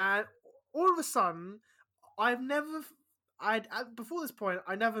 Right. And all of a sudden, I've never before this point,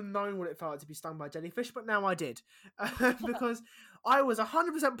 I never known what it felt like to be stung by a jellyfish, but now I did because I was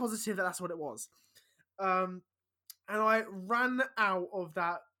 100% positive that that's what it was. And I ran out of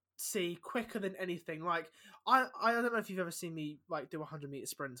that sea quicker than anything. Like I don't know if you've ever seen me like do 100-meter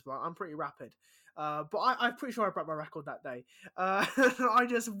sprints, but I'm pretty rapid. But I'm pretty sure I broke my record that day. I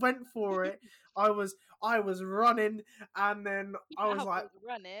just went for it. I was running, and then I was That like, was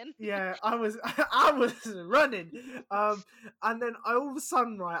running. yeah, I was I was running, and then all of a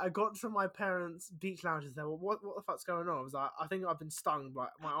sudden, right, I got to my parents' beach lounges. There, what the fuck's going on? I was like, I think I've been stung. Like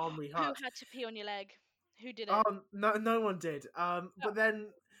my arm really Who hurts. had to pee on your leg? Who did it? No one did.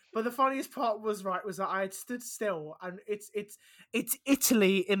 But the funniest part was that I had stood still, and it's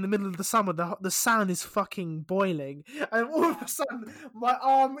Italy in the middle of the summer. The sand is fucking boiling, and all of Yeah. a sudden my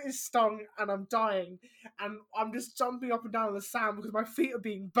arm is stung, and I'm dying, and I'm just jumping up and down on the sand because my feet are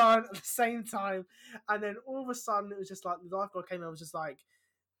being burnt at the same time. And then all of a sudden it was just like the lifeguard came in and was just like,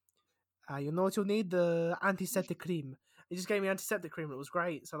 you know what you'll need? The antiseptic cream. He just gave me antiseptic cream. And it was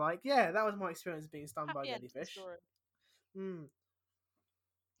great. So like, yeah, that was my experience being stung by a Happy end to the jellyfish. story. Mm,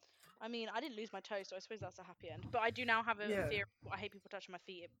 I mean, I didn't lose my toe, so I suppose that's a happy end. But I do now have a yeah. fear. I hate people touching my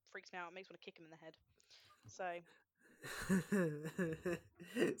feet. It freaks me out. It makes me want to kick them in the head. So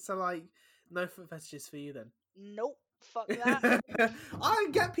So like, no foot fetishes for you then. nope. Fuck that. I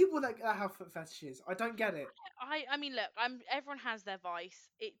don't get people that have foot fetishes. I don't get it. I mean, look. Everyone has their vice.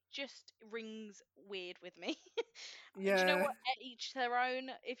 It just rings weird with me. Do you know Yeah, what? Each their own.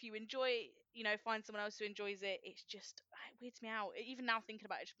 If you enjoy, find someone else who enjoys it. It's just it weirds me out. Even now thinking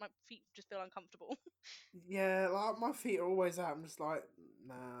about it, my feet just feel uncomfortable. yeah. Like my feet are always out. I'm just like,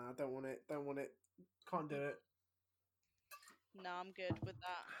 nah, I don't want it. Don't want it. Can't do it. No, I'm good with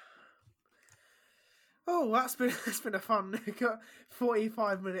that. Oh, that's been a fun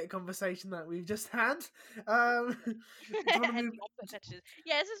 45-minute conversation that we've just had. Do you want to Ending move? on foot fetishes.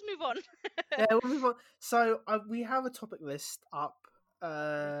 Yeah, let's just move on. Yeah, we'll move on. So we have a topic list up,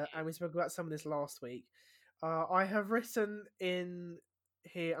 Okay. and we spoke about some of this last week. I have written in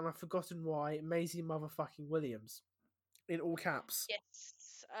here, and I've forgotten why, Maisie motherfucking Williams in all caps. Yes,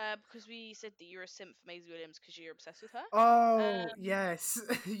 because we said that you're a simp for Maisie Williams because you're obsessed with her. Oh yes,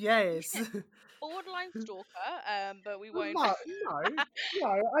 yes. Borderline stalker, but we Well, won't.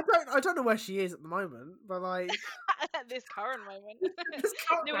 no. I don't know where she is at the moment, but like At this current moment. this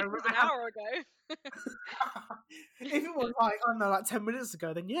can't Knew it go was an around. hour ago. If it was like, I don't know, like 10 minutes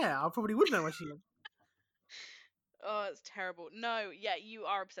ago, then yeah, I probably would know where she is. Oh, it's terrible. No, yeah, you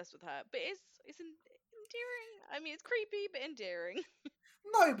are obsessed with her, but it's endearing. I mean, it's creepy but endearing.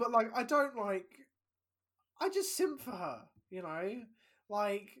 No, but like, I just simp for her, you know?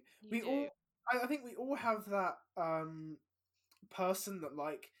 Like, You we do. all, I think we all have that person that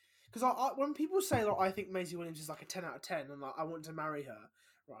like, because when people say, like, I think Maisie Williams is like a 10 out of 10 and like, I want to marry her,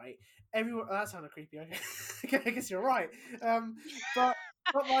 right? Everyone, that sounded creepy, okay. I guess you're right. But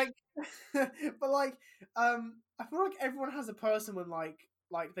but like, but like, I feel like everyone has a person when like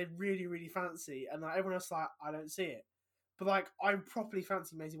they really really fancy, and like everyone else like I don't see it. But like I properly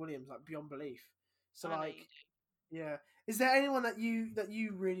fancy Maisie Williams like beyond belief. So I know you like, yeah, is there anyone that you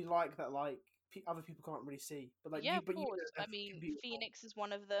really like that like other people can't really see, but like Yeah, you of but you course. know I they're mean, fucking beautiful? Phoenix is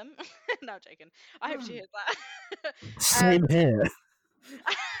one of them. No, I'm joking. I hope she Hmm. hears that. Same here.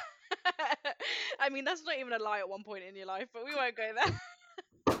 I mean, that's not even a lie at one point in your life, but we won't go there.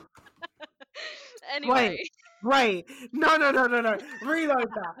 Wait, Anyway, wait, no. Reload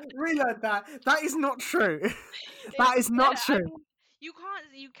that. Reload that. That is not true. That is not I true. mean,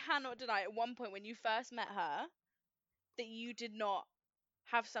 you cannot deny at one point when you first met her that you did not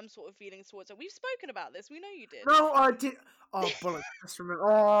have some sort of feelings towards her. We've spoken about this. We know you did. No, I did. Oh bollocks! Just remember.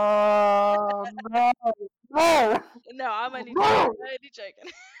 Oh no, no, No, I'm only joking. no. I'm only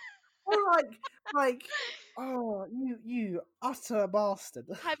joking. Oh, like, oh, you utter bastard.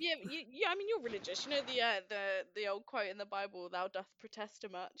 Have you, I mean, you're religious. You know the old quote in the Bible, "Thou doth protest too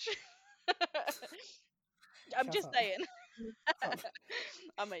much." I'm Shut just up. saying. Shut up.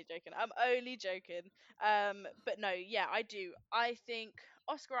 I'm only joking. I'm only joking. But no, yeah, I do. I think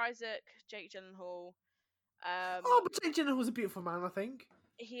Oscar Isaac, Jake Gyllenhaal. Oh, Um, but Jake Gyllenhaal's a beautiful man. I think.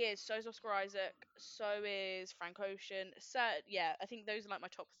 he is. So is Oscar Isaac. So is Frank Ocean. So yeah, I think those are like my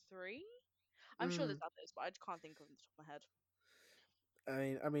top three. I'm sure Mm. there's others, but I just can't think of them off the top of my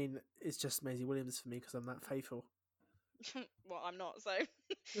head. I mean, it's just Maisie Williams for me because I'm that faithful. Well, I'm not, so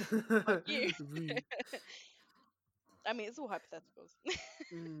fuck you. Rude. I mean, it's all hypotheticals.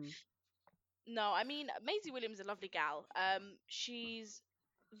 Mm. No, I mean Maisie Williams is a lovely gal. She's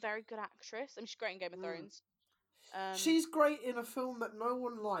a very good actress. I mean, she's great in Game of Mm. Thrones. Um, She's great in a film that no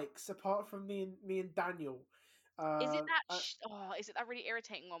one likes apart from me and Daniel. is it that? Uh, Oh, is it that really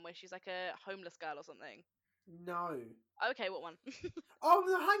irritating one where she's like a homeless girl or something? no. Okay, what one? Oh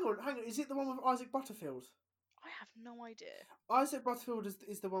no, hang on. Is it the one with Isaac Butterfield? I have no idea. Isaac Butterfield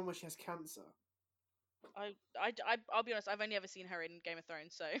is the one where she has cancer. I'll be honest. I've only ever seen her in Game of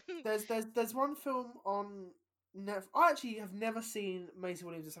Thrones, so There's one film on Netflix. I actually have never seen Maisie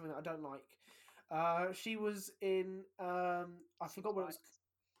Williams in something that I don't like. She was in I forgot what it was.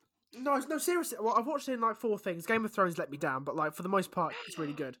 Spice. No, seriously. Well, I've watched it in like four things. Game of Thrones let me down, but like for the most part, it's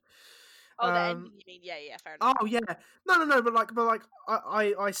really good. Oh, the ending. Um, You mean? Yeah, yeah, fair enough. oh yeah, no, but like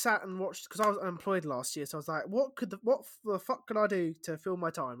I sat and watched because I was unemployed last year, so I was like, what the fuck could I do to fill my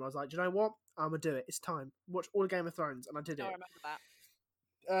time? I was like, do you know what? I'm gonna do it. It's time. Watch all the Game of Thrones, and I did Oh, I it. remember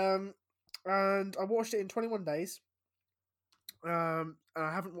that. Um, and I watched it in 21 days. And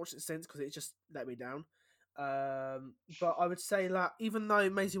I haven't watched it since because it just let me down. But I would say that even though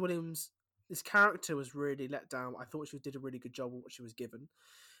Maisie Williams, this character was really let down, I thought she did a really good job of what she was given.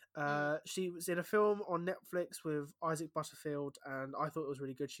 Mm. She was in a film on Netflix with Isaac Butterfield, and I thought it was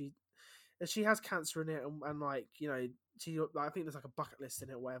really good. She has cancer in it, and like she I think there's like a bucket list in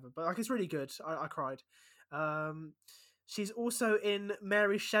it, or whatever. But like it's really good. I cried. Um, she's also in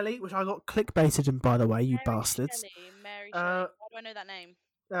Mary Shelley, which I got clickbaited in, by the way, you Mary bastards. Shelley. Mary Shelley. Uh, Why do I know that name?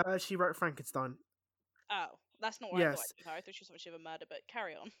 she wrote Frankenstein. Oh, that's not what I thought Yes. I knew her. I thought she was so much of a murder, but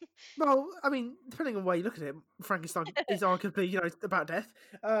carry on. Well, I mean, depending on where you look at it, Frankenstein is arguably, about death.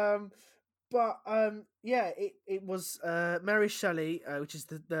 Yeah, it was Mary Shelley, which is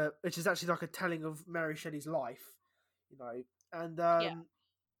which is actually like a telling of Mary Shelley's life, and Yeah.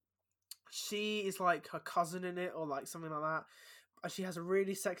 she is like her cousin in it or like something like that. And she has a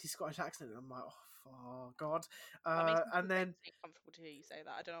really sexy Scottish accent, and I'm like, oh god. That makes me And then uncomfortable to hear you say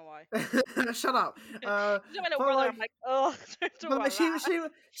that. I don't know why. shut up. You know my little But brother, like, I'm like, oh, don't talk But like, about that.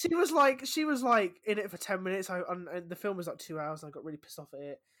 she was like in it for 10 minutes. And the film was like 2 hours. And I got really pissed off at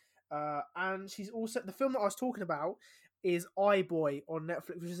it. And she's also the film that I was talking about is I Boy on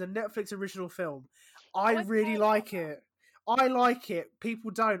Netflix, which is a Netflix original film. I Oh, I've really heard about like it. I like it. People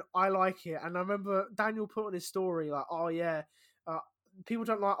don't. I like it. And I remember Daniel put on his story like, "Oh yeah, people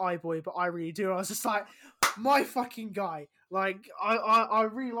don't like I Boy, but I really do." I was just like, my fucking guy. Like, I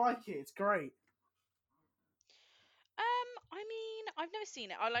really like it. It's great. I mean, I've never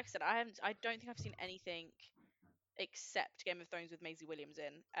seen it. I like I said, I haven't. I don't think I've seen anything except Game of Thrones with Maisie Williams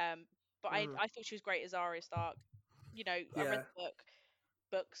in. But Mm, I thought she was great as Arya Stark. You know, I read yeah. the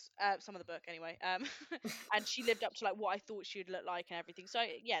books, some of the book anyway. And she lived up to like what I thought she would look like and everything. So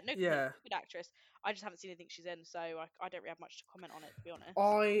yeah, no complaints. Yeah. Good actress. I just haven't seen anything she's in, so I don't really have much to comment on it, to be honest.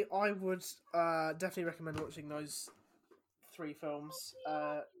 I would definitely recommend watching those three films.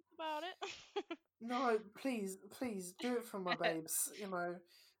 Yeah, think about it. No, please do it for my babes.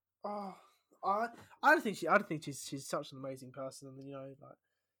 Oh, I don't think she's such an amazing person, and like.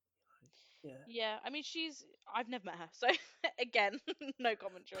 Yeah. Yeah, I mean, I've never met her, so again, no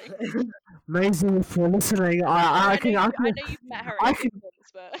commentary. Amazing if you're listening. No, I can, I know you've met her at a I can.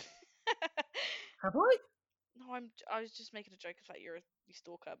 distance, but Have I? no, I was just making a joke of that you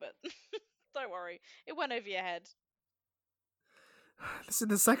stalker, but don't worry, it went over your head. This is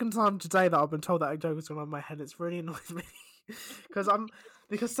the second time today that I've been told that a joke has gone on my head. It's really annoyed me because some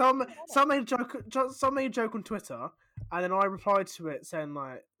made a joke on Twitter, and then I replied to it saying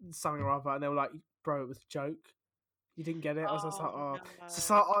like something or other, and they were like, "Bro, it was a joke. You didn't get it." I was just like, Oh "Oh," no.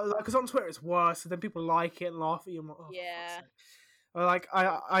 so because on Twitter it's worse, and then people like it and laugh at you. I'm like, "Oh, for fuck's Yeah. sake." Like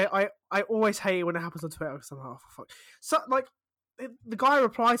I always hate it when it happens on Twitter because I'm like, "Oh, for fuck." So like the guy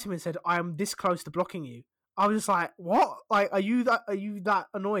replied to me and said, "I am this close to blocking you." I was just like, "What? Like, are you that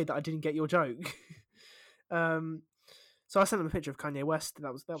annoyed that I didn't get your joke?" um, so I sent him a picture of Kanye West.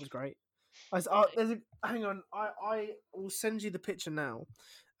 That was great. Hang on, I will send you the picture now.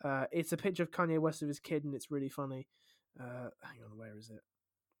 It's a picture of Kanye West with his kid, and it's really funny. Hang on, where is it?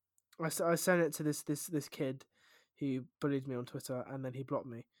 I sent it to this kid who bullied me on Twitter, and then he blocked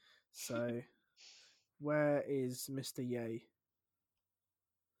me. So where is Mr. Ye?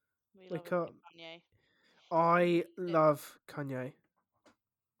 We love a Wake bit up! of Kanye. I love Kanye.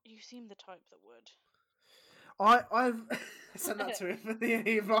 You seem the type that would. I've sent that to him.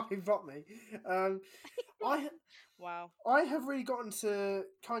 He blocked me. I Wow. I have really gotten to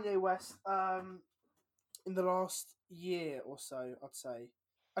Kanye West in the last year or so. I'd say.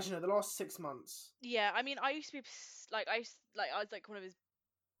 Actually, no, the last 6 months. Yeah, I mean, I used to be I was like one of his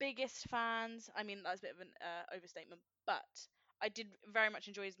biggest fans. I mean, that's a bit of an overstatement, but I did very much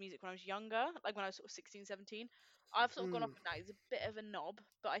enjoy his music when I was younger, like when I was sort of 16, 17. I've sort of gone off Mm. it now. He's a bit of a knob,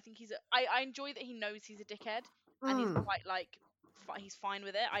 but I think I enjoy that he knows he's a dickhead and he's Mm. quite like he's fine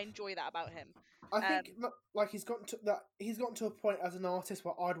with it. I enjoy that about him. I Um, think like he's gotten to a point as an artist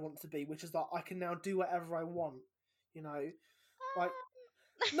where I'd want to be, which is that I can now do whatever I want. You know, like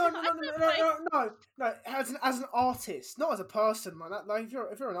no, no, I no, no, no, don't no, know. no, no, no. As an artist, not as a person. Like that. Like if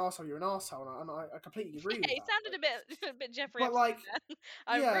you're an asshole, you're an asshole, and I completely agree Yeah, with it that. sounded a bit a bit Jeffrey But Epstein like, there.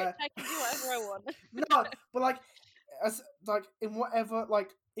 I'm rich. yeah, I can do whatever I want. no, but like, as like in whatever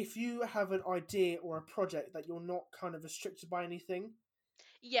like, if you have an idea or a project that you're not kind of restricted by anything,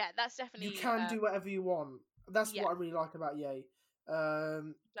 Yeah, that's you definitely can do whatever you want. That's yeah. what I really like about Ye.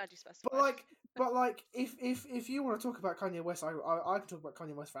 Um, Glad you but specified. like, if you want to talk about Kanye West, I can talk about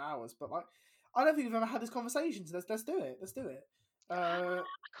Kanye West for hours. But like, I don't think we've ever had this conversation. So let's do it. Let's do it. I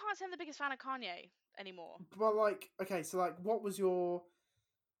can't say I'm the biggest fan of Kanye anymore. But like, okay, so like, what was your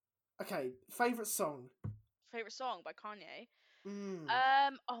favorite song? Favorite song by Kanye. Mm.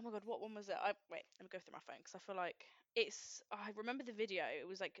 Oh my god, what one was it? Wait, let me go through my phone because I feel like I remember the video. It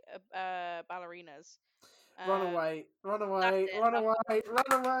was like ballerinas. Um, Runaway, that's runaway, it. Love that one. runaway,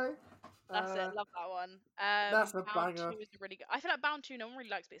 runaway. That's it. Love that one. That's a Bound banger. Two is a really good. I feel like Bound Two no one really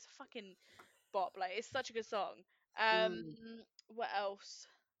likes, but it's a fucking bop. Like it's such a good song. Mm. What else?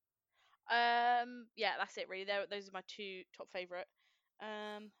 Yeah, that's it really. Those are my two top favorite.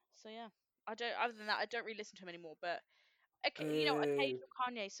 So yeah, I don't. Other than that, I don't really listen to him anymore. But Ooh. occasional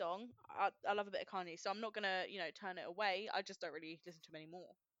Kanye song. I love a bit of Kanye, so I'm not gonna turn it away. I just don't really listen to him anymore.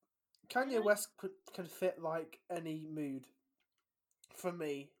 You Kanye know? West can fit like any mood. For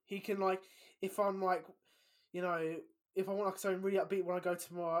me, he can like if I'm like, you know, if I want like something really upbeat when I go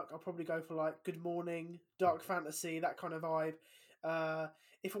to work, I'll probably go for like Good Morning, Dark Fantasy, that kind of vibe. Uh,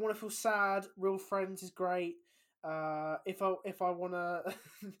 if I want to feel sad, Real Friends is great. If I want to,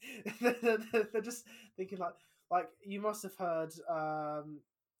 they're just thinking like you must have heard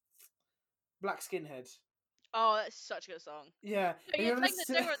Black Skinhead. Oh, that's such a good song. Yeah, So have yeah, you ever like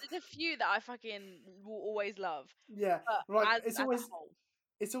listened to? there's a few that I fucking will always love, Yeah, but like as a whole,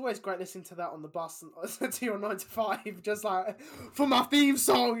 it's always great listening to that on the bus and to your 9 to 5, just like for my theme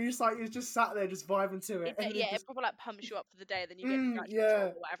song. You just sat there just vibing to it, and then it just probably like pumps you up for the day. Then you get into your actual job yeah,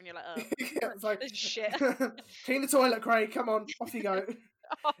 or whatever, and you're like, oh, yeah. It's like this is shit. clean the toilet, Craig. Come on, off you go.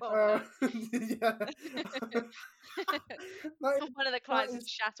 Oh no. Yeah, that, One of the that clients just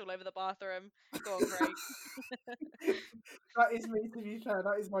is shat all over the bathroom. Go on, Craig. that is me. To be fair,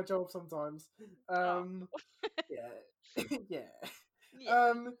 that is my job sometimes. Oh, Yeah, yeah. yeah.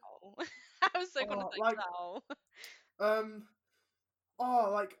 Um, Oh. I was so gonna oh, say like no. um. Oh,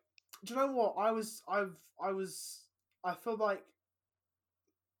 like, do you know what? I feel like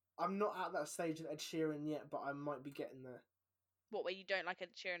I'm not at that stage of Ed Sheeran yet, but I might be getting there. What, where you don't like Ed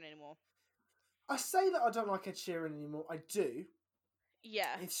Sheeran anymore? I say that I don't like Ed Sheeran anymore. I do.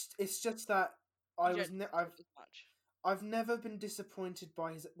 Yeah, It's just that you I don't was listen to him as much. I've never been disappointed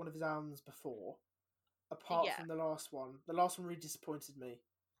by one of his albums before, apart Yeah, from the last one. The last one really disappointed me.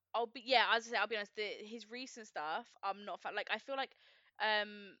 I'll be honest. His recent stuff, I'm not fan. Like, I feel like,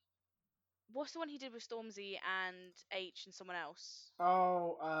 um, what's the one he did with Stormzy and H and someone else?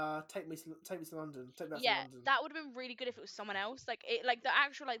 Oh, take me to London. Take me back to Yeah, London. that would have been really good if it was someone else. Like it, like the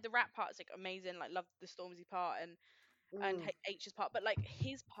actual, like the rap part's like amazing. Like, love the Stormzy part and Mm, H's part, but like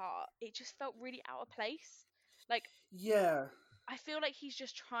his part, it just felt really out of place. Like, yeah, I feel like he's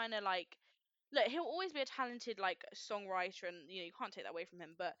just trying to like, look, he'll always be a talented like songwriter, and you can't take that away from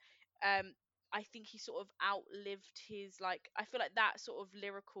him. But um, I think he sort of outlived his like. I feel like that sort of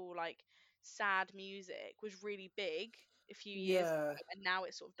lyrical like sad music was really big a few years yeah, ago, and now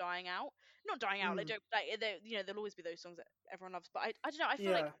it's sort of dying out. Not dying out. Like, mm, don't like there'll always be those songs that everyone loves. But I don't know. I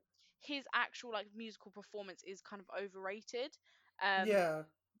feel like yeah, his actual like musical performance is kind of overrated. Um, yeah,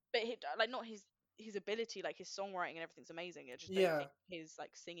 but like not his ability, like his songwriting and everything's amazing. I just don't yeah. think his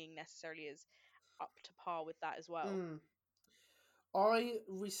like singing necessarily is up to par with that as well. Mm. I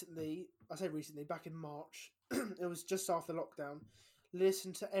say recently, back in March, it was just after lockdown,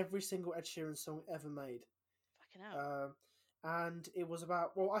 listened to every single Ed Sheeran song ever made. Fucking hell. Um, and it was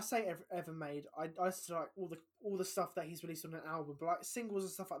about, well, I say ever made. I listened to like all the stuff that he's released on an album, but like singles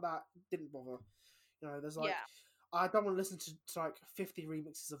and stuff like that didn't bother. There's like, Yeah. I don't want to listen to like 50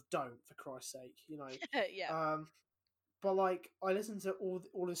 remixes of Don't, for Christ's sake. Yeah. Um, but like I listened to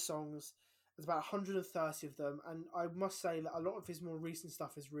all his songs. There's about 130 of them, and I must say that a lot of his more recent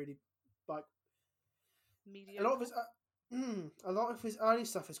stuff is really like a lot of Mediocre. his a lot of his early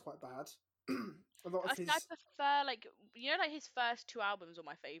stuff is quite bad. A lot of I his prefer like like his first two albums were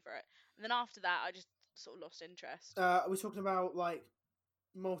my favorite, and then after that I just sort of lost interest. are we talking about like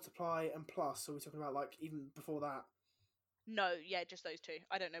Multiply and Plus? Or are we talking about like even before that? No, yeah, just those two.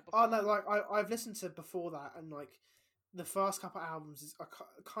 I don't know Oh before no, that. like I've listened to before that, and like the first couple of albums is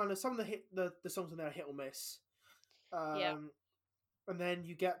kind of some of the songs on there are hit or miss. Yeah. Um, and then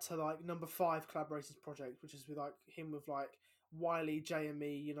you get to like number 5 collaborations project, which is with like him with like Wiley,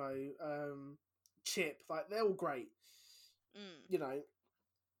 JME, Chip, like they're all great. Mm. You know,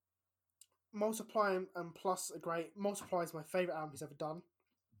 Multiply and Plus are great. Multiply is my favorite album he's ever done.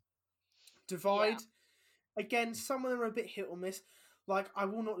 Yeah. Divide, again, some of them are a bit hit or miss. Like I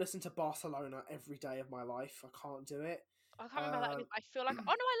will not listen to Barcelona every day of my life. I can't do it. I can't remember that. Um, I feel like, oh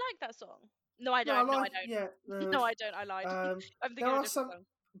no, I like that song. No, I no, I don't. No, I like don't. yeah. No, I don't. I lied. I'm There thinking of a are different some, song.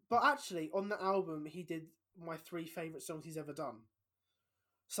 but actually on the album he did my 3 favorite songs he's ever done.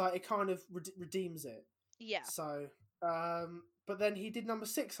 So it kind of redeems it. Yeah. So, but then he did number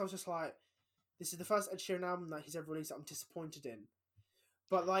 6. I was just like, this is the first Ed Sheeran album that he's ever released that I'm disappointed in.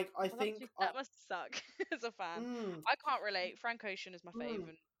 But like, I Well, that think that must suck as a fan. mm, I can't relate. Frank Ocean is my fave, mm,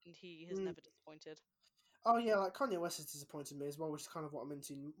 and he has mm. never disappointed. Oh yeah, like Kanye West has disappointed me as well, which is kind of what I'm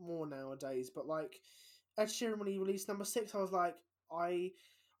into more nowadays. But like Ed Sheeran, when he released number 6, I was like, I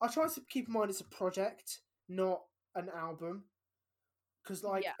try to keep in mind it's a project, not an album, because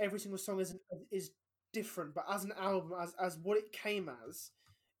like Yeah. every single song is different. But as an album, as what it came as,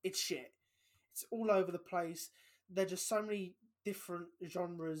 it's shit. It's all over the place. There are just so many different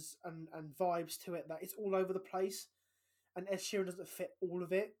genres and vibes to it that it's all over the place. And Ed Sheeran doesn't fit all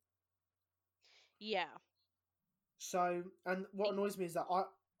of it. Yeah. So, and what annoys me is that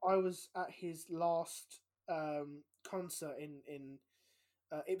I was at his last concert in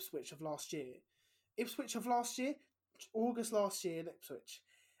Ipswich of last year. Ipswich of last year, August last year in Ipswich,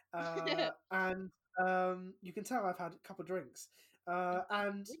 and you can tell I've had a couple of drinks, You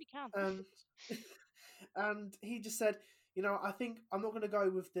and really can. um, and he just said, I think I'm not going to go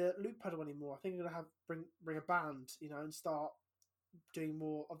with the loop pedal anymore. I think I'm going to have bring a band, and start doing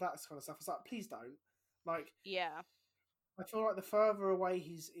more of that kind of stuff. It's like, please don't. Like, Yeah. I feel like the further away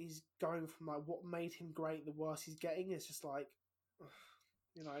he's going from like what made him great, the worse he's getting. It's just like,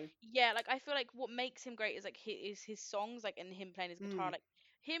 you know, Yeah, like I feel like what makes him great is like his songs, like, and him playing his guitar, mm, like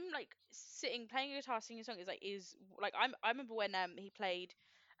him like sitting playing a guitar, singing a song is like I remember when he played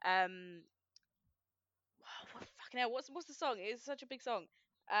um what fucking hell, what's the song? It's such a big song.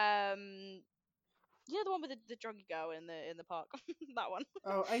 Um the one with the druggy girl in the park. That one.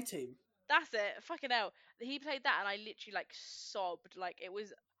 oh, A-Team. That's it. Fucking hell. He played that and I literally like sobbed. Like it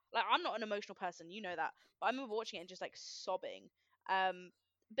was like, I'm not an emotional person, you know that. But I remember watching it and just like sobbing. Um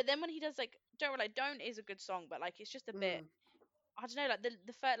but then when he does like Don't Really Don't is a good song, but like it's just a bit, Mm, I don't know, like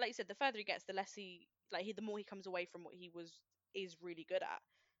like you said, the further he gets, the less he like he the more he comes away from what he was is really good at.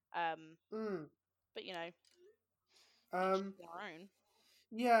 Um mm. but each Um, to their own.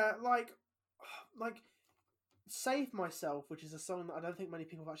 yeah, like Save Myself, which is a song that I don't think many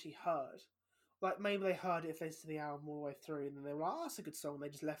people have actually heard. Like maybe they heard it if they listened to the album all the way through, and then they were like, "Oh, that's a good song." And they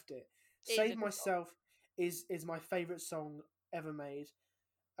just left it. It is a Save good song. Myself is my favorite song ever made.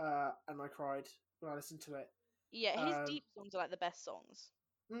 and I cried when I listened to it. Yeah, his Um, deep songs are like the best songs.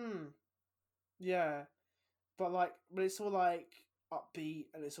 mm, yeah, but like, but it's all like upbeat,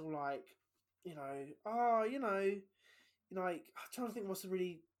 and it's all like, oh, like I'm trying to think what's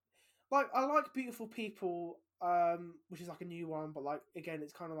really like. I like Beautiful People, which is like a new one, but like again,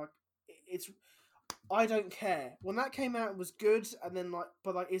 it's kind of like it's. I don't care. When that came out, it was good, and then like,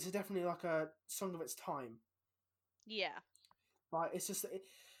 but like, it's definitely like a song of its time. Yeah. Like, it's just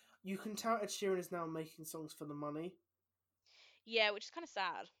you can tell Ed Sheeran is now making songs for the money. Yeah, which is kind of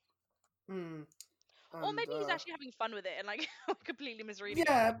sad. Mm, Or and maybe he's actually having fun with it and like completely misreading it.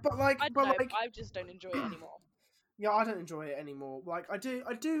 yeah, but like, I don't know, but I just don't enjoy it anymore. yeah, I don't enjoy it anymore. Like, I do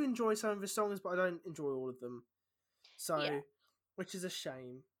enjoy some of his songs, but I don't enjoy all of them. Yeah, So, which is a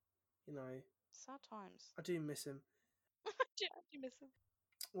shame. You know, sad times. I do miss him. I do miss him.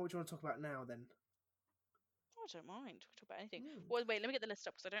 What do you want to talk about now, then? Oh, I don't mind. We can talk about anything. Hmm. Well, wait, let me get the list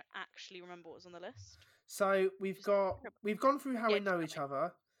up because I don't actually remember what was on the list. So Which is terrible. we've gone through how Yeah, we just know tell each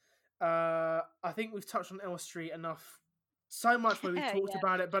other. I think we've touched on Elm Street enough, so much where we've me. talked Yeah.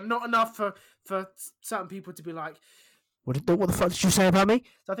 about it, but not enough for certain people to be like, what the fuck did you say about me?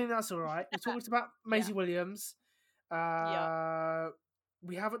 So I think that's all right. We talked about Yeah. Maisie Williams. Yeah.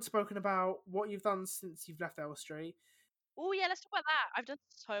 We haven't spoken about what you've done since you've left Elstree. Oh, yeah, let's talk about that. I've done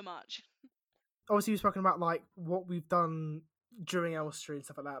so much. Obviously, we've spoken about like what we've done during Elstree and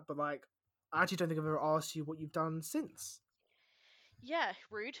stuff like that, but like, I actually don't think I've ever asked you what you've done since. Yeah,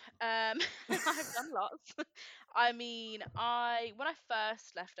 rude. I've done lots. I mean, when I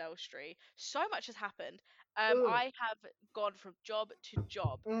first left Elstree, so much has happened. Ugh. I have gone from job to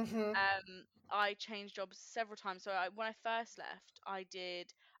job. Mm-hmm. I changed jobs several times. So when I first left, I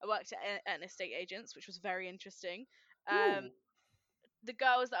worked at an estate agents, which was very interesting. Um, Ooh. the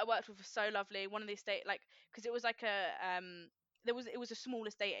girls that I worked with were so lovely. One of the estate like because it was like a it was a small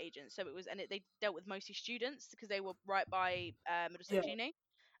estate agent, so they dealt with mostly students because they were right by Yeah. Middlesex Uni.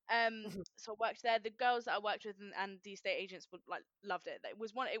 So I worked there. The girls that I worked with and the estate agents would like loved it. It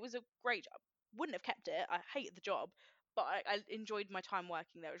was a great job. Wouldn't have kept it. I hated the job, but I enjoyed my time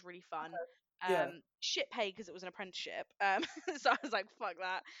working there. It was really fun. Yeah. Shit pay because it was an apprenticeship. So I was like, fuck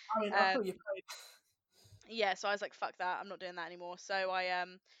that. I mean, I Um, thought you played. yeah, so I was like, fuck that. I'm not doing that anymore. So I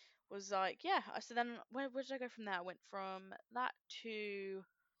was like, yeah. So then where did I go from there? I went from that to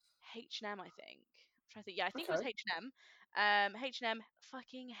H&M, I think. I'm trying to think. Yeah, I think it was Okay. H&M. H&M,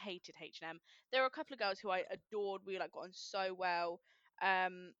 fucking hated H&M. There were a couple of girls who I adored. We like got on so well.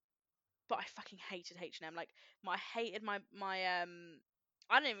 Um, but I fucking hated H&M. Like, I hated my.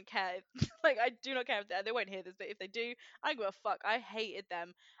 I don't even care. Like, I do not care if they won't hear this, but if they do, I don't give a fuck. I hated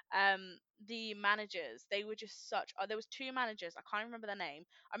them. The managers, they were just such. There was two managers. I can't remember their name.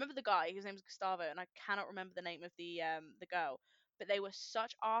 I remember the guy. His name was Gustavo, and I cannot remember the name of the girl. But they were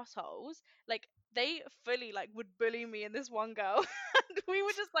such assholes. Like, they fully like would bully me and this one girl, and we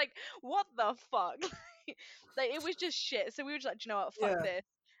were just like, what the fuck? Like, it was just shit. So we were just like, do you know what? Fuck Yeah. this.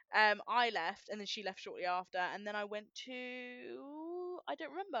 I left, and then she left shortly after, and then I went to I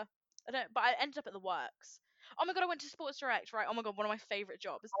don't remember. I don't, but I ended up at the works. Oh my god, I went to Sports Direct, right? Oh my god, one of my favorite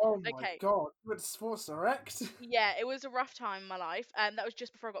jobs. Oh my Okay, god. You went to Sports Direct. yeah, it was a rough time in my life. That was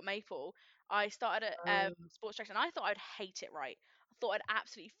just before I got Maple. I started at Sports Direct, and I thought I'd hate it. Right, I thought I'd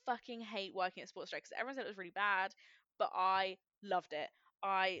absolutely fucking hate working at Sports Direct because everyone said it was really bad, but I loved it.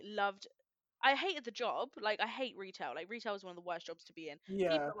 I hated the job. Like, I hate retail. Like, retail is one of the worst jobs to be in. People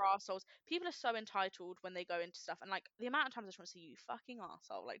Yeah. are assholes. People are so entitled when they go into stuff. And, like, the amount of times I just want to say, you fucking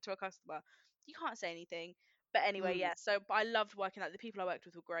asshole, like, to a customer, you can't say anything. But anyway, Mm. yeah. So, but I loved working. Like, the people I worked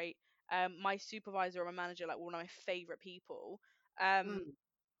with were great. My supervisor or my manager, like, were one of my favorite people. Um,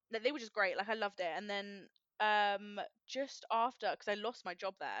 Mm. they were just great. Like, I loved it. And then just after, because I lost my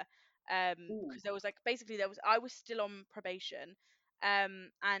job there, Ooh. because there was like basically I was still on probation,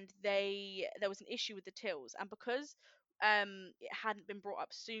 and there was an issue with the tills, and because it hadn't been brought up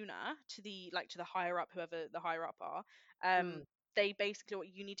sooner to the higher up, whoever the higher up are, Mm. they basically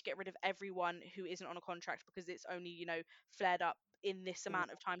you need to get rid of everyone who isn't on a contract because it's only flared up in this Mm.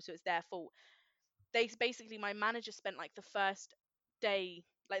 amount of time, so it's their fault. They basically My manager spent like the first day,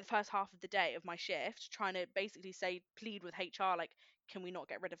 like the first half of the day of my shift, trying to basically plead with HR, like, can we not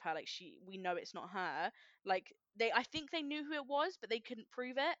get rid of her? Like, we know it's not her. Like, I think they knew who it was, but they couldn't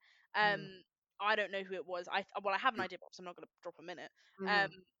prove it. Mm. I don't know who it was. I have an idea, but I'm not gonna drop a minute. Um,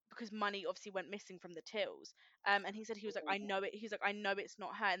 Mm. because money obviously went missing from the tills. And he said, he was like, I know it. He's like, I know it's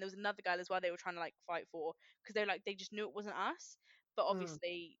not her. And there was another girl as well. They were trying to like fight for because they just knew it wasn't us. But Mm.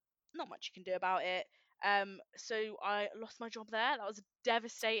 obviously, not much you can do about it. So I lost my job there. That was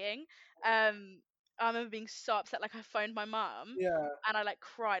devastating. Um, I remember being so upset. Like I phoned my mum Yeah. and I like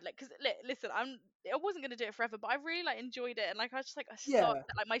cried. Like, cause listen, I wasn't gonna do it forever, but I really like enjoyed it. And like I was just like I was so Yeah.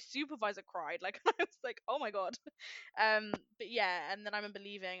 upset. Like my supervisor cried. Like I was like, oh my god. But yeah, and then I remember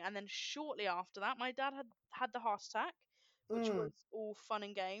leaving, and then shortly after that, my dad had the heart attack, which Mm. was all fun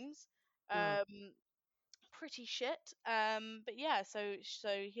and games. Mm. Pretty shit. But yeah, so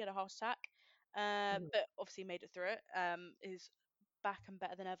he had a heart attack. Mm. But obviously made it through it. Is back and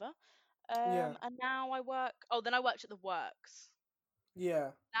better than ever. Yeah. And now I work. Oh, then I worked at the works.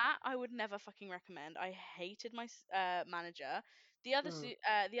 Yeah. That I would never fucking recommend. I hated my manager. Mm.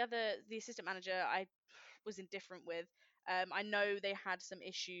 The assistant manager I was indifferent with. I know they had some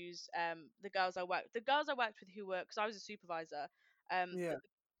issues. The girls I worked with who were, because I was a supervisor. Yeah. The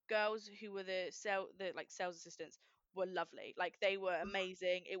girls who were the like sales assistants were lovely. Like they were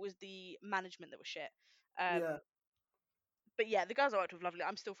amazing. It was the management that was shit. Yeah. Um, but yeah, the girls I worked with were lovely.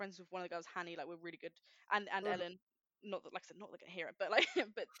 I'm still friends with one of the girls, Hanny. Like we're really good, and Mm. Ellen. Not that, like I said, not that I can hear it, but like,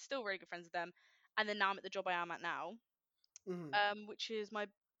 but still really good friends with them. And then now I'm at the job I am at now, Mm. which is my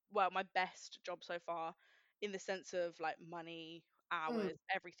best job so far, in the sense of like money, Mm. hours,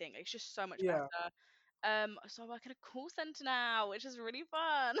 everything. It's just so much Yeah. better. So I work in a call center now, which is really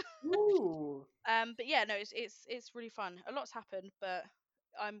fun. Ooh. But yeah, no, it's really fun. A lot's happened, but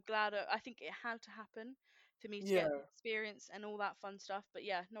I'm glad. I think it had to happen for me to get the Yeah. experience and all that fun stuff. But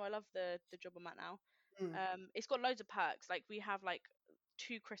yeah, no, I love the job I'm at now. Mm. It's got loads of perks. Like we have like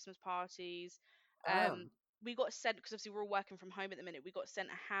 2 Christmas parties. Um, Damn. we got sent, because obviously we're all working from home at the minute. We got sent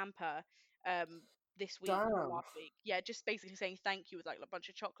a hamper this week or Damn. last week. Yeah, just basically saying thank you with like a bunch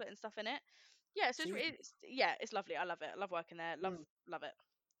of chocolate and stuff in it. Yeah, so Jesus. it's lovely. I love it. I love working there. Mm. Love it.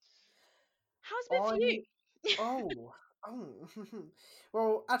 How's it been for I you? oh oh.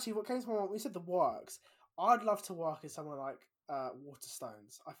 Well, actually, what came to my mind, we said the works. I'd love to work in somewhere like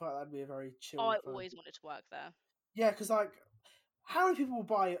Waterstones. I thought that'd be a very Oh, chill I kind of. always wanted to work there. Yeah, because like, how many people will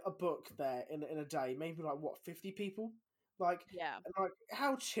buy a book there in a day? Maybe like what, 50 people? Like, Yeah. and like,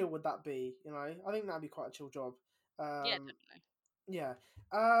 how chill would that be? You know, I think that'd be quite a chill job. Yeah, Um, definitely. yeah.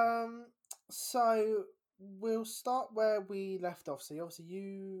 Um, so we'll start where we left off. So obviously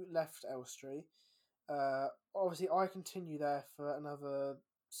you left Elstree. Obviously I continue there for another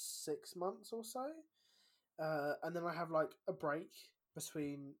 6 months or so. And then I have like a break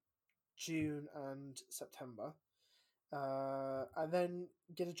between June and September. And then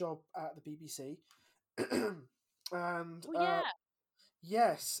get a job at the BBC. And Oh yeah,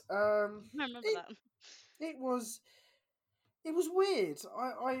 yes, I remember it that. it was weird.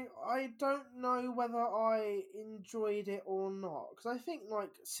 I don't know whether I enjoyed it or not, because I think like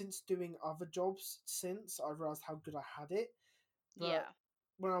since doing other jobs since, I realized how good I had it. But Yeah.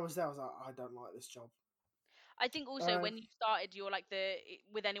 when I was there, I was like, I don't like this job. I think also Uh, when you started, you're like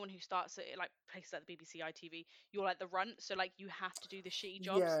with anyone who starts at like places like the BBC, ITV, you're like the runt, so like you have to do the shitty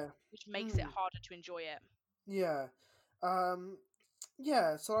jobs, yeah, which makes it mm, harder to enjoy it. yeah, um,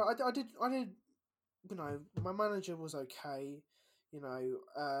 yeah. So I did. You know, my manager was okay. You know,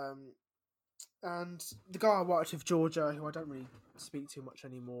 and the guy I worked with, Georgia, who I don't really speak too much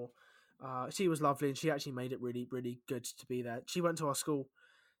anymore, she was lovely, and she actually made it really, really good to be there. She went to our school,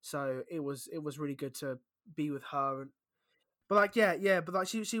 so it was really good to be with her. And but like but like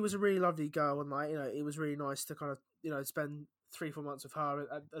she was a really lovely girl, and like it was really nice to kind of spend 3-4 months with her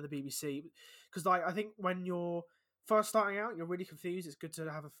at the BBC, because like I think when you're first starting out, you're really confused. It's good to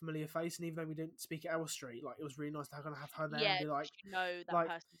have a familiar face, and even though we didn't speak at Elstree, like it was really nice to kind of have her there Yeah, and be like, because you know that like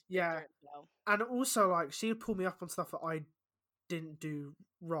person's been yeah, through it as well. and also like she would pull me up on stuff that I didn't do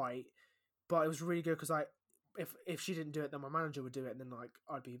right, but it was really good because like if she didn't do it, then my manager would do it, and then like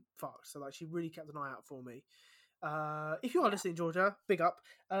I'd be fucked. So like she really kept an eye out for me. If you are Yeah. listening, Georgia, big up.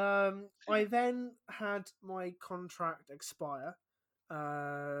 I then had my contract expire,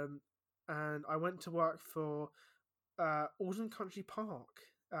 um, and I went to work for Alden Country Park,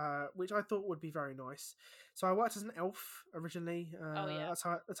 which I thought would be very nice. So I worked as an elf originally. Oh yeah.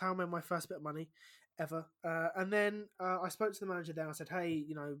 That's how I made my first bit of money ever. And then I spoke to the manager there. I said, "Hey,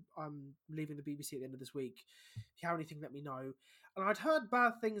 I'm leaving the BBC at the end of this week. If you have anything, let me know." And I'd heard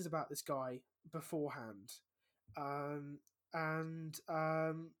bad things about this guy beforehand, and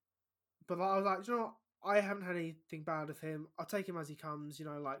but I was like, you know what? I haven't had anything bad with him. I'll take him as he comes.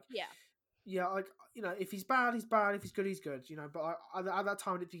 Like Yeah. yeah, like if he's bad, he's bad. If he's good, he's good. But at that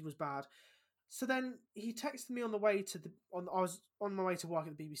time, I didn't think he was bad. So then he texted me on the way to I was on my way to work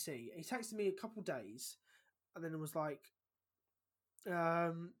at the BBC. He texted me a couple of days, and then it was like,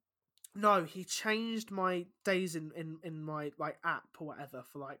 no, he changed my days in my like app or whatever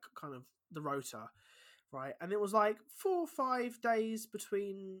for like kind of the rota right? And it was like 4 or 5 days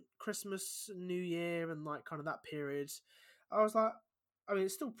between Christmas and New Year and like kind of that period. I was like, I mean,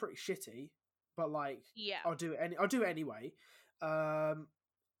 it's still pretty shitty, but like, Yeah. I'll do it anyway. Um,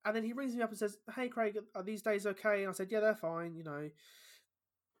 and then he rings me up and says, "Hey, Craig, are these days okay?" And I said, "Yeah, they're fine." You know.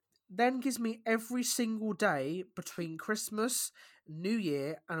 Then gives me every single day between Christmas, New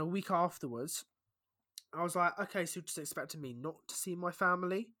Year, and a week afterwards. I was like, okay, so just expecting me not to see my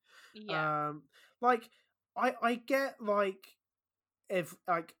family. Yeah. Um, like, I get like if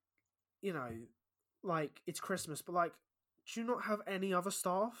like you know like it's Christmas, but like, do you not have any other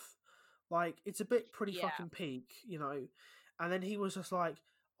staff? Like, it's a bit pretty Yeah. fucking peak, you know. And then he was just like,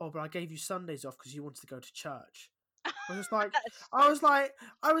 "Oh, but I gave you Sundays off because you wanted to go to church." I was just like, That's I so was like,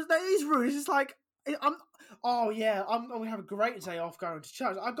 I was. That is rude. It's just like, I'm. Oh yeah, I'm gonna have a great day off going to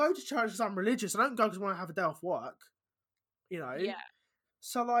church. I go to church because I'm religious. I don't go because I want to have a day off work. You know. yeah.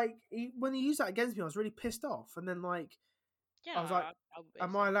 So like, when he used that against me, I was really pissed off. And then like, Yeah, I no, was like, I would be the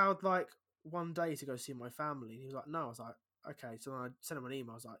 "Am I same. allowed like 1 day to go see my family?" And he was like, "No." I was like, "Okay." So then I sent him an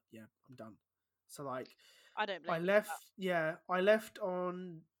email. I was like, "Yeah, I'm done." So like, I don't I blame you for left. Yeah, I left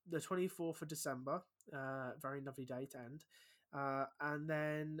on the 24th of December. Very lovely day to end. And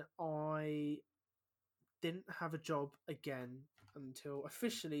then I didn't have a job again until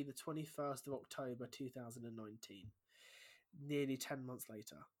officially the 21st of October 2019. Nearly 10 months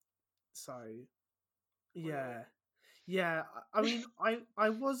later. So that. Brilliant. yeah, yeah. I mean, I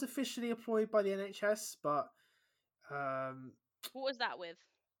was officially employed by the NHS, but um, What was that with?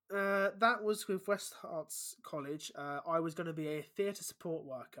 that was with West Herts College. I was going to be a theatre support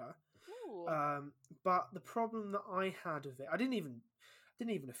worker. Ooh. Um, but the problem that I had with it, I didn't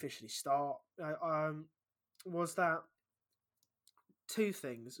even officially start. Was that two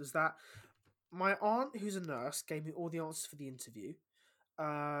things? Was that my aunt, who's a nurse, gave me all the answers for the interview.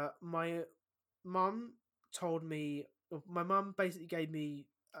 My mum told me. My mum basically gave me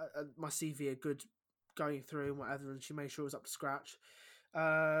my CV a good going through and whatever, and she made sure it was up to scratch.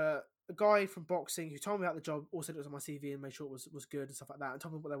 A guy from boxing who told me about the job also said it was on my CV and made sure it was good and stuff like that, and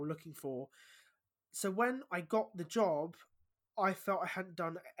told me what they were looking for. So when I got the job, I felt I hadn't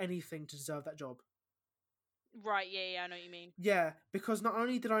done anything to deserve that job. Right, yeah, I know what you mean. Yeah, because not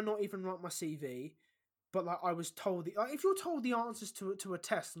only did I not even write my CV, but like I was told like, if you're told the answers to a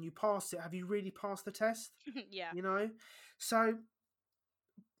test and you pass it, have you really passed the test? Yeah. You know. So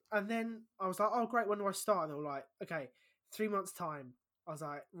and then I was like, oh great, when do I start? And they were like, okay, 3 months time. I was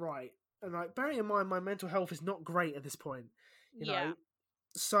like, right. And like, bearing in mind my mental health is not great at this point, you Yeah. know.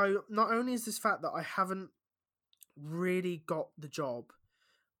 So not only is this fact that I haven't really got the job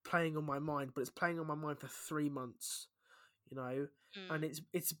playing on my mind, but it's playing on my mind for 3 months, you know, and Mm.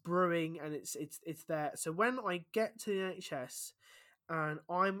 it's brewing and it's there. So when I get to the NHS and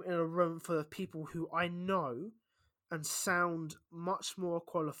I'm in a room full of people who I know and sound much more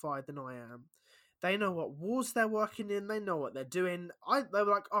qualified than I am. They know what wards they're working in. They know what they're doing. They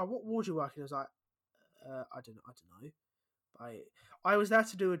were like, "Oh, what ward you working?" I was like, I don't know." I was there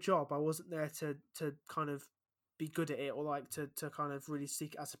to do a job. I wasn't there to kind of be good at it or like to kind of really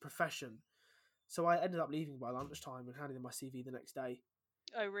seek it as a profession. So I ended up leaving by lunchtime and handing in my CV the next day.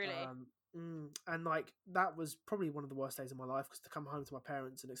 Oh, really? Um, and like that was probably one of the worst days of my life because to come home to my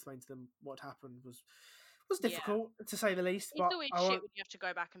parents and explain to them what happened was Yeah. difficult to say the least. It's But always I shit won't. when you have to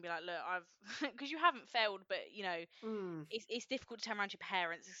go back and be like, look, I've because you haven't failed, but Mm, it's difficult to turn around to your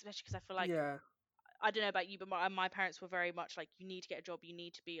parents, especially because I feel like yeah, I don't know about you, but my parents were very much like, you need to get a job, you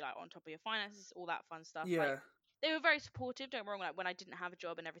need to be like on top of your finances, all that fun stuff. Like yeah, they were very supportive. Don't get me wrong, like when I didn't have a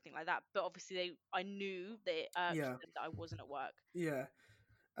job and everything like that. But obviously, I knew that it irked yeah, them that I wasn't at work. yeah.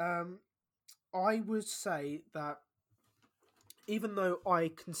 Um, I would say that even though I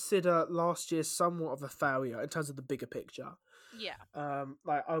consider last year somewhat of a failure in terms of the bigger picture, Yeah.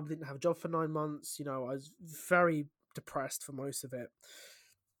 like I didn't have a job for 9 months. You know, I was very depressed for most of it.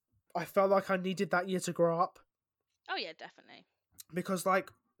 I felt like I needed that year to grow up Oh yeah, definitely. because,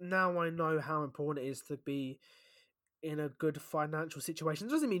 like, now I know how important it is to be in a good financial situation.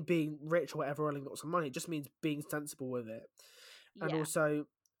 It doesn't mean being rich or whatever, earning lots of money. It just means being sensible with it. And Yeah.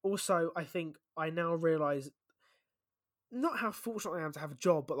 also, I think I now realize not how fortunate I am to have a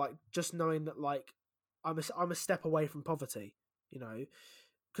job, but like just knowing that like I'm a step away from poverty. You know,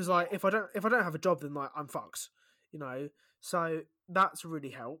 because like Yeah. if I don't have a job, then like I'm fucked. You know, so that's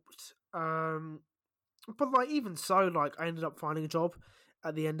really helped. But like even so, like I ended up finding a job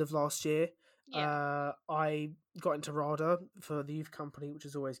at the end of last year. Yeah. I got into RADA for the youth company, which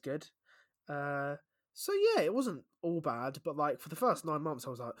is always good. Uh, so yeah, it wasn't all bad, but like for the first 9 months, I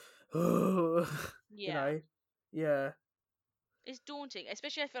was like, you Yeah. know, yeah. It's daunting,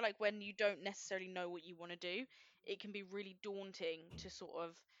 especially I feel like when you don't necessarily know what you want to do, it can be really daunting to sort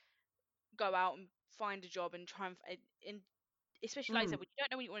of go out and find a job and try and especially like I said, Mm, when you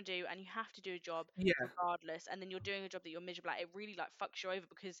don't know what you want to do and you have to do a job yeah, regardless, and then you're doing a job that you're miserable at, it really like fucks you over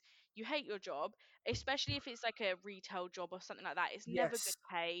because you hate your job, especially if it's like a retail job or something like that. It's never good yes,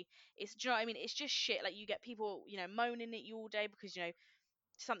 pay. It's, do you know what I mean? It's just shit. Like you get people, moaning at you all day because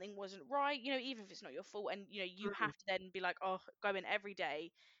something wasn't right. Even if it's not your fault, and you mm, have to then be like, oh, go in every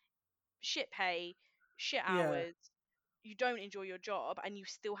day, shit pay, shit yeah, hours, you don't enjoy your job and you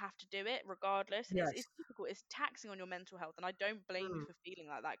still have to do it regardless, and it's yes, difficult, it's taxing on your mental health, and I don't blame you mm, for feeling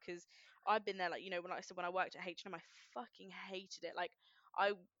like that because I've been there, like when I said, when I worked at H&M, I fucking hated it. Like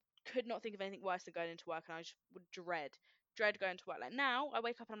I could not think of anything worse than going into work, and I just would dread going to work. Like now I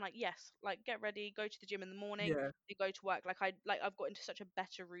wake up and I'm like, yes, like get ready, go to the gym in the morning, yeah, then go to work. I've got into such a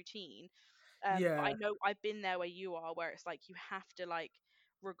better routine. But I yeah, know I've been there where you are, where it's like you have to, like,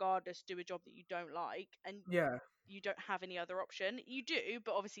 regardless, do a job that you don't like, and yeah, you don't have any other option. You do,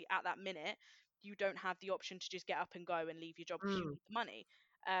 but obviously at that minute, you don't have the option to just get up and go and leave your job because you mm, need the money.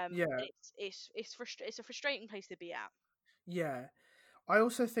 yeah, It's a frustrating place to be at. yeah. I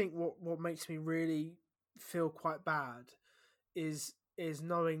also think what makes me really feel quite bad is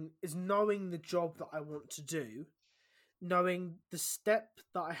knowing the job that I want to do, knowing the step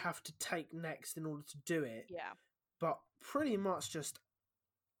that I have to take next in order to do it, Yeah, but pretty much just,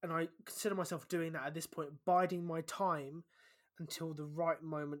 and I consider myself doing that at this point, biding my time until the right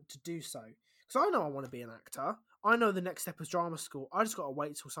moment to do so. Because I know I want to be an actor. I know the next step is drama school. I just got to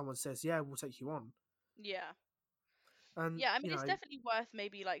wait till someone says, "Yeah, we'll take you on." yeah. And Yeah, I mean, it's definitely worth,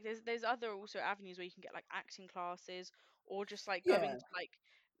 maybe, like, there's other also avenues where you can get like acting classes, or just like going yeah, to like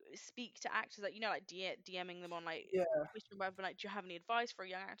speak to actors, like, like DMing them on like yeah, Twitter and whatever, like, do you have any advice for a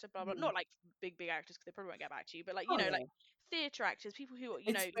young actor, blah blah, mm. not like big actors because they probably won't get back to you, but like, Oh yeah. like theatre actors, people who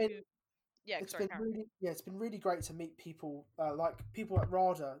It's been who, yeah, it's sorry, been Karen. really it's been really great to meet people like people at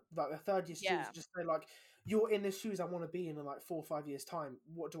RADA, like the third year students, Yeah, just say like, "You're in the shoes I want to be in like 4 or 5 years time.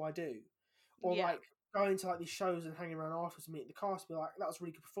 What do I do?" Or yeah, like going to like these shows and hanging around afterwards and meeting the cast, be like, "That was a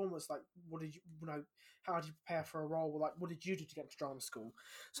really good performance. Like, what did you how did you prepare for a role? Or, like, what did you do to get to drama school?"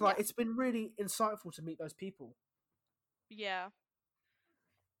 So like, yeah, it's been really insightful to meet those people. yeah.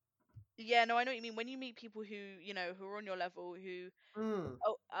 Yeah, no, I know what you mean. When you meet people who, who are on your level, who Mm,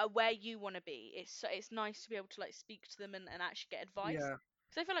 are where you want to be, it's nice to be able to like speak to them and actually get advice. yeah.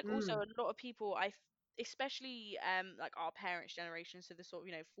 Because I feel like also Mm, a lot of people, especially like our parents' generation, so the sort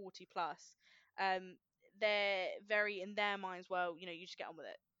of 40 plus, um, they're very in their minds. Well, you just get on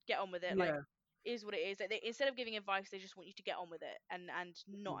with it. Like, yeah. is what it is. Like, instead of giving advice, they just want you to get on with it and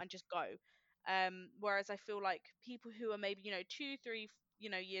not Mm, and just go. Whereas I feel like people who are maybe 2, 3,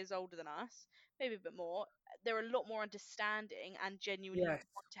 years older than us, maybe a bit more, they're a lot more understanding and genuinely yes.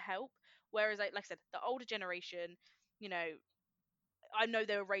 want to help. Whereas, like I said, the older generation, you know, I know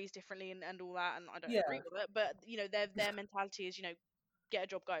they were raised differently and all that, and I don't agree Yeah. with it, but their mentality is, get a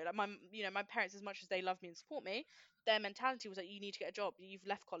job, go. Like my parents, as much as they love me and support me, their mentality was like, you need to get a job. You've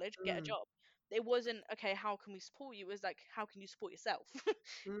left college, get a Mm, job. It wasn't, okay, how can we support you? It was like, how can you support yourself?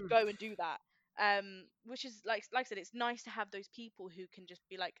 mm, Go and do that. Which is like I said, it's nice to have those people who can just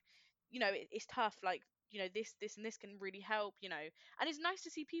be like, it's tough, like, this and this can really help, and it's nice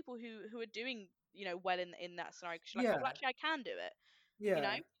to see people who are doing, well in that scenario, because you're like, oh well, yeah. actually I can do it, you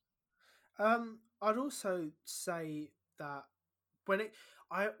know. Yeah. I'd also say that when it,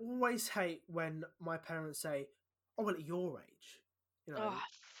 I always hate when my parents say, "Oh, well, at your age," you Oh, know, I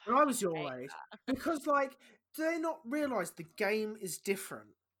when I fucking was your hate age, because like, do they not realize the game is different?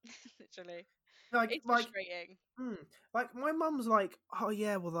 that. Literally, Like, it's like, frustrating. mm, like my mum's like, "Oh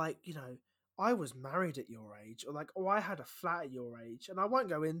yeah, well, like, I was married at your age," or like, "Oh, I had a flat at your age," and I won't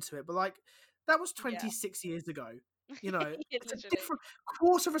go into it, but like, that was Yeah. 26 years ago. You know, Yeah, it's a literally. different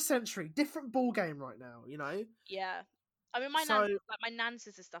quarter of a century, different ball game right now. Yeah. I mean, So, my nan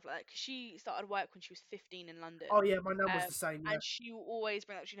says this stuff like that because she started work when she was 15 in London. oh yeah, my nan was Um, the same. Yeah. and she will always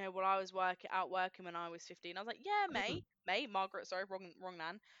bring up, well, I was out working when I was 15. I was like, yeah, Mm, Margaret, sorry, wrong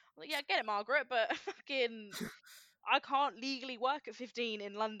nan. I was like, yeah, I get it, Margaret, but fucking, I can't legally work at 15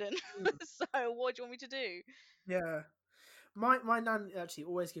 in London. mm, So what do you want me to do? yeah. My nan actually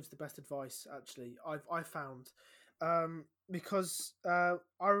always gives the best advice. Actually, I found, because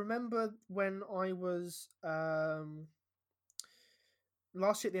I remember when I was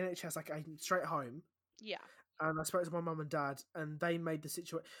last year at the NHS, like I came straight home Yeah. and I spoke to my mum and dad, and they made the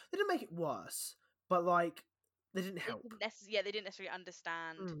situation. They didn't make it worse, but like they didn't help. They didn't necessarily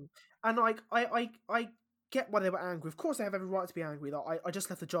understand. Mm. And like I get why they were angry. Of course, they have every right to be angry. Like, I just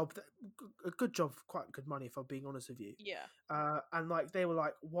left a job, a good job, for quite good money, if I'm being honest with you. Yeah. And like they were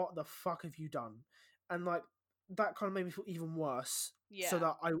like, "What the fuck have you done?" And like that kind of made me feel even worse. So Yeah.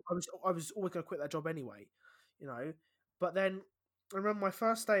 that I was always gonna quit that job anyway, you know. But then I remember my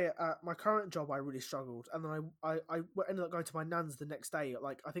first day at my current job, I really struggled, and then I ended up going to my nan's the next day.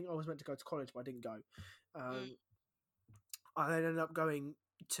 Like I think I was meant to go to college, but I didn't go. Mm. I then ended up going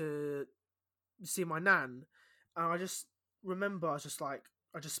to see my nan, and I just remember I was just like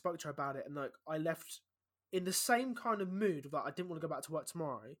I just spoke to her about it, and like I left in the same kind of mood of that I didn't want to go back to work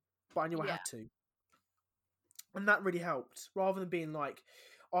tomorrow, but I knew I Yeah. had to, and that really helped. Rather than being like,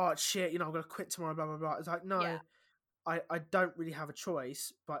 oh shit, I'm gonna quit tomorrow, blah blah blah. It's like Yeah. no, I don't really have a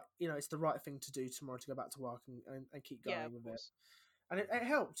choice, but it's the right thing to do tomorrow to go back to work and keep Yeah. going Of with it, course. and it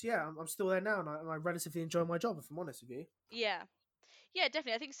helped. Yeah, I'm still there now, and I relatively enjoy my job, if I'm honest with you. Yeah. Yeah,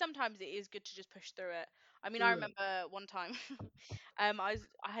 definitely. I think sometimes it is good to just push through it. I mean, I Mm. remember one time, I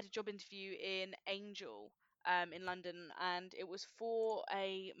had a job interview in Angel, in London, and it was for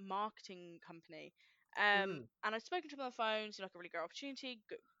a marketing company. Mm. And I'd spoken to him on the phone, seemed like a really great opportunity.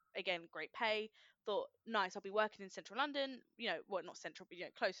 Again, great pay. Thought, nice, I'll be working in central London. Well, not central,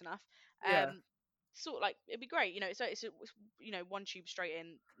 but close enough. Yeah. Sort of like it'd be great. So it's one tube straight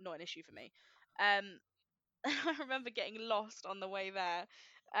in, not an issue for me. Um, I remember getting lost on the way there.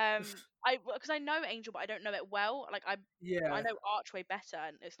 Because I know Angel, but I don't know it well. Like I Yeah. know Archway better,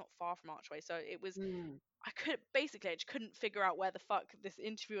 and it's not far from Archway, so it was. Mm. I just couldn't figure out where the fuck this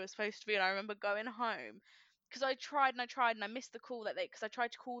interview was supposed to be, and I remember going home because I tried and I tried and I missed the call because I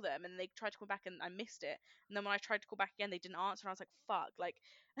tried to call them and they tried to call back and I missed it, and then when I tried to call back again, they didn't answer, and I was like, fuck, like,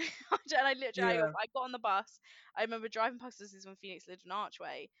 and I literally Yeah. I got on the bus. I remember driving past this is when Phoenix lived in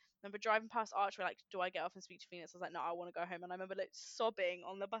Archway. I remember driving past Archway, like, do I get off and speak to Phoenix? I was like, no, I want to go home. And I remember like sobbing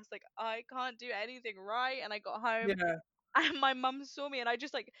on the bus, like, I can't do anything right. And I got home, Yeah. and my mum saw me, and I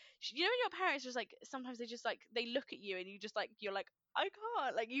just like, when your parents just like sometimes they just like they look at you, and you just like you're like I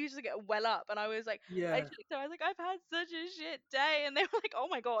can't, like you just get well up, and I was like I Yeah. just looked at her, I was like I've had such a shit day, and they were like oh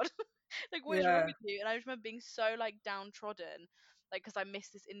my god, like what is wrong Yeah. with you? And I just remember being so like downtrodden, like because I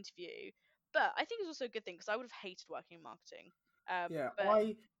missed this interview, but I think it's also a good thing because I would have hated working in marketing, Yeah. but I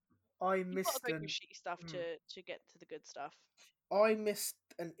you've got to missed go through an shitty stuff mm, to get to the good stuff. I missed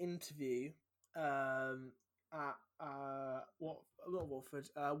an interview at what not Watford,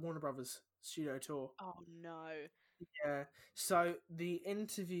 Warner Brothers studio tour. Oh no. Yeah. So the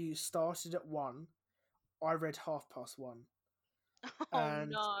interview started at 1. I read 1:30. Oh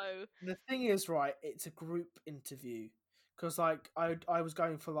And no. the thing is, right, it's a group interview because like I was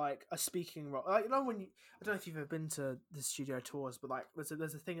going for like a speaking role. Like when I don't know if you've ever been to the studio tours, but like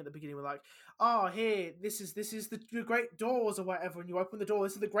there's a thing at the beginning where like, oh here this is the great doors or whatever, and you open the door.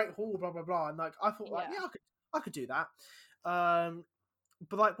 This is the great hall, blah blah blah. And like I thought like Yeah. yeah I could do that.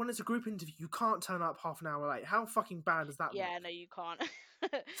 But like when it's a group interview, you can't turn up half an hour late. How fucking bad does that look? Yeah, no, you can't.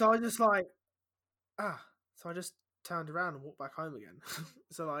 So I just like ah, so I just turned around and walked back home again.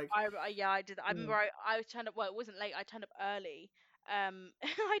 So like. Yeah, I did. I remember Mm. I turned up. Well, it wasn't late. I turned up early.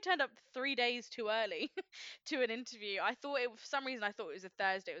 I turned up 3 days too early to an interview. For some reason I thought it was a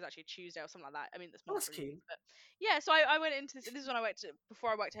Thursday. It was actually a Tuesday or something like that. I mean, that's Oh, more that's fruity, keen. but yeah. So I went into this. This is when I worked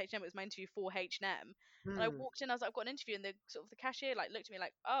before I worked at H&M. It was my interview for H&M, and I Mm. walked in. I was like, I've got an interview, and the cashier like looked at me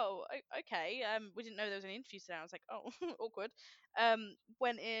like, oh, okay. We didn't know there was an interview today. I was like, oh, awkward.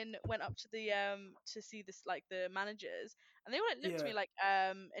 Went up to the to see this like the managers, and they all like looked at Yeah. me like,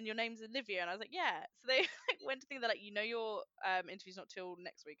 and your name's Olivia, and I was like, yeah. So they like went to think, they're like, your interview's not till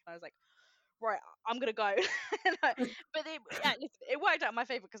next week, and I was like, right, I'm gonna go. But yeah, listen, it worked out in my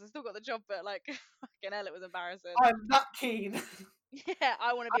favor because I still got the job, but like, fucking hell, it was embarrassing. I'm that keen. Yeah,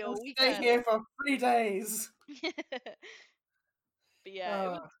 I want to I be a will stay weekend. here for 3 days. But yeah, it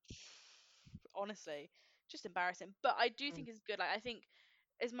was Ah. honestly just embarrassing. But I do Mm. think it's good. Like I think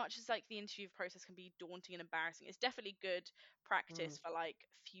as much as like the interview process can be daunting and embarrassing, it's definitely good Mm. practice for like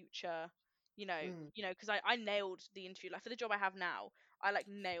future, Mm. because I nailed the interview. Like for the job I have now, I like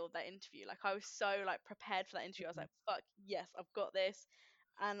nailed that interview. Like I was so like prepared for that interview. I was Mm. like, fuck yes, I've got this,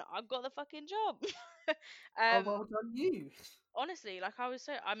 and I've got the fucking job. Oh, um, well done you. honestly, like I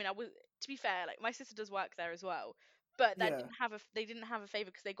mean, I was, to be fair, like my sister does work there as well, but Yeah. they didn't have a favor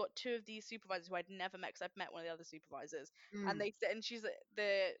because they got two of these supervisors who I'd never met because I've met one of the other supervisors, and Mm. they said, and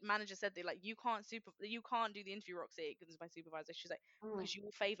the manager said, they like, you can't do the interview, Roxy, because my supervisor. She's like, Mm. because you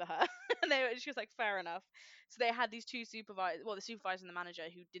will favor her. She was like, fair enough. So they had these two supervisors, well, the supervisor and the manager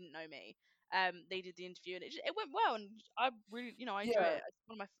who didn't know me. They did the interview, and it went well, and I really, I enjoy Yeah. it. It's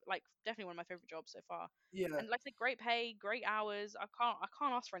one of my like definitely one of my favorite jobs so far. Yeah. And like I said, great pay, great hours. I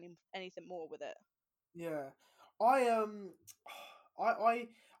can't ask for anything more with it. Yeah, I I I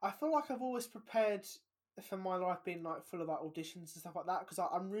I feel like I've always prepared for my life being like full of like auditions and stuff like that because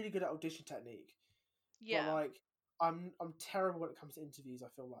I'm really good at audition technique, but Yeah. like I'm terrible when it comes to interviews. I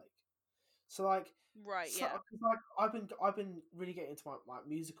feel like so like Right. so Yeah. 'cause, like I've been really getting into my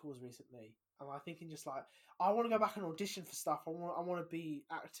musicals recently, and I'm thinking just like I want to go back and audition for stuff. I want to be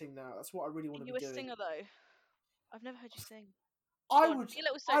acting now. That's what I really Are want to you be a doing. singer though? I've never heard you sing. I Go on, would sing,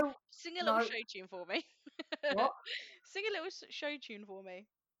 I sing a little no show tune for me. what? Sing a little show tune for me.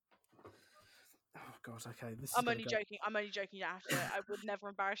 Oh god, okay, this is I'm gonna only go. joking. I'm only joking. You don't have to. I would never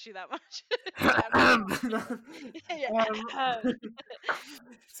embarrass you that much. You don't have to. Yeah. Um,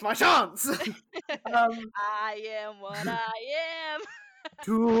 It's my chance. um, I am what I am.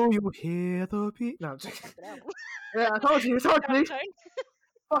 do you hear the beat? No, I'm joking. Fucking hell. Yeah, I told you, Baritone.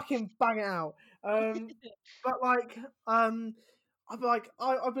 fucking bang it out. But like, I'm like,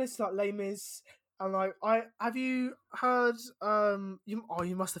 I've listened to like Les Mis, and like, I have you heard?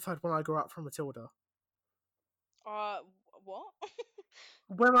 You must have heard When I Grow Up from Matilda. Uh, what?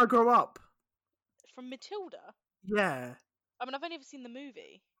 When I Grow Up, From Matilda? yeah. I mean, I've only ever seen the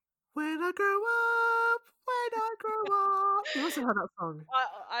movie. When I grow up, when I grow up. You must have heard that song.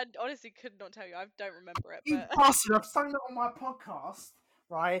 I honestly could not tell you. I don't remember it, You but bastard! I've sung that on my podcast,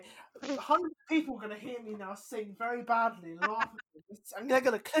 right? 100 people are gonna hear me now sing very badly and laugh at me, and they're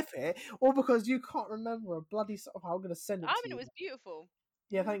gonna clip it, all because you can't remember a bloody sort of. I'm gonna send it I to mean, it you. was beautiful.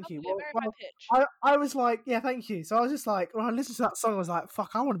 Yeah, thank you. Lovely, very high pitch. I was like, yeah, thank you. So I was just like, when I listened to that song, I was like,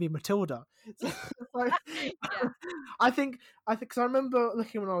 fuck, I want to be Matilda. So, Yeah. I think, because I remember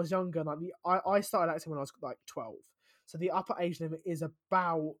looking when I was younger, like I started acting when I was like 12, so the upper age limit is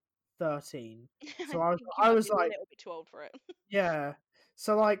about 13. I So I was, think you I might was be a like, little bit too old for it. yeah.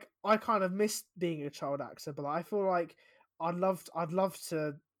 So like, I kind of missed being a child actor, but I feel like I'd love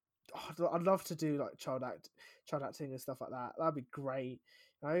to, I'd love to do like child acting and stuff like that. That'd be great.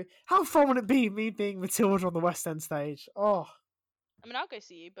 You know? How fun would it be me being Matilda on the West End stage? Oh, I mean, I'll go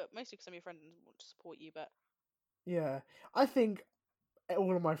see you, but mostly because some of your friends want to support you. But yeah. I think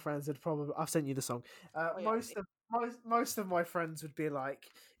all of my friends would probably. I've sent you the song. oh yeah, obviously. Most of my friends would be like,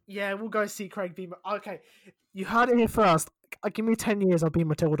 "Yeah, we'll go see Craig be." Okay, you heard it here first. Give me 10 years, I'll be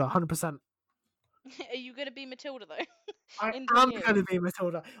Matilda, 100%. Are you gonna be Matilda though? I In 10 am years. going to be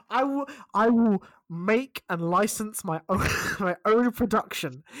Matilda. I will make and license my own my own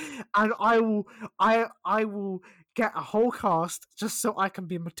production, and I will get a whole cast just so I can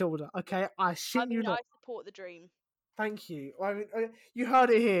be Matilda. Okay, I I shit you mean, I not. support the dream. Thank you. I mean, you heard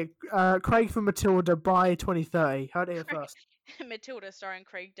it here. Craig for Matilda by 2030. Heard it here first. Matilda starring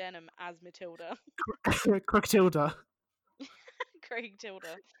Craig Denham as Matilda. Craig Tilda. Craig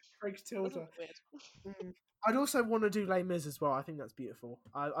Tilda. Craig That's a Tilda. bit weird. I'd also want to do Les Mis as well. I think that's beautiful.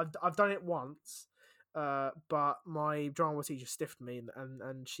 I've done it once, but my drama teacher stiffed me,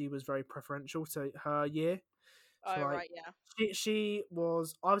 and she was very preferential to her year. So Oh like, right, yeah. she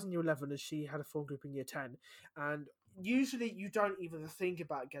was. I was in year 11, and she had a full group in year 10. And usually, you don't even think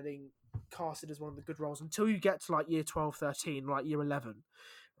about getting casted as one of the good roles until you get to like year 12, 13, like year 11,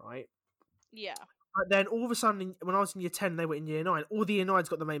 right? Yeah. But then all of a sudden, when I was in year 10, they were in year 9. All the year 9s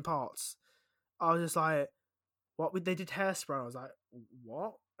got the main parts. I was just like, what? They did Hairspray. I was like,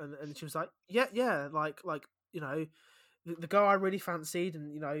 what? And she was like, yeah, like the girl I really fancied,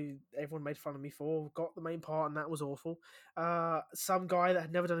 and everyone made fun of me for, got the main part, and that was awful. Some guy that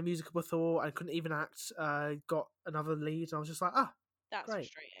had never done a musical before and couldn't even act, got another lead, and I was just like, That's great.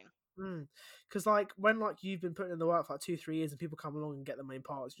 frustrating. Because like when like you've been putting in the work for like 2-3 years and people come along and get the main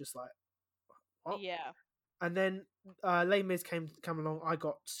part, it's just like, what? Yeah. And then Les Mis come along. I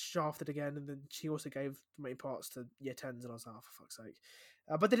got shafted again, and then she also gave the main parts to year 10s, and I was like, oh, for fuck's sake.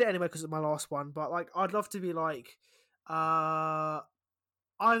 But did it anyway because it's my last one. But like, I'd love to be like either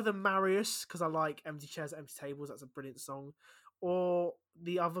Marius, because I like Empty Chairs, Empty Tables. That's a brilliant song. Or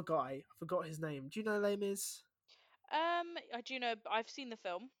the other guy, I forgot his name. Do you know Les Mis? I do know. I've seen the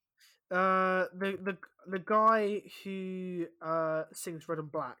film. The guy who sings Red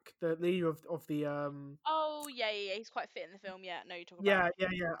and Black, the leader of the Oh yeah. He's quite fit in the film. Yeah, no, you talk about. yeah.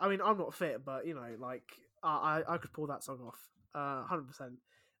 I mean, I'm not fit, but like I could pull that song off, 100%.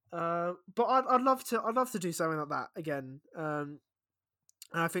 But I'd love to do something like that again. And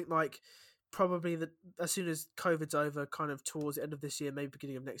I think like probably that as soon as COVID's over, kind of towards the end of this year, maybe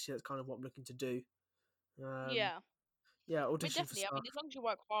beginning of next year, that's kind of what I'm looking to do. Yeah. Yeah, I mean, audition for definitely. I stuff. mean, as long as you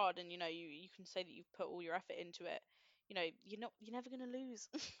work hard and you can say that you've put all your effort into it, you're never gonna lose.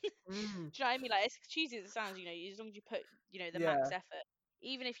 Do Mm, you know what I mean? Like, as cheesy as it sounds, as long as you put the yeah, max effort,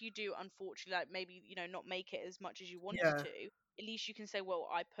 even if you do unfortunately like maybe not make it as much as you wanted yeah, to, at least you can say, well,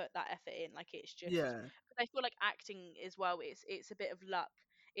 I put that effort in. Like it's just Yeah. because I feel like acting as well. It's a bit of luck.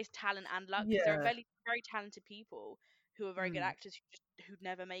 It's talent and luck because there are Yeah. very talented people who are very good Mm. actors who'd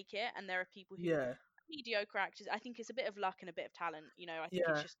never make it, and there are people who Yeah. mediocre actors. I think it's a bit of luck and a bit of talent. You know, I think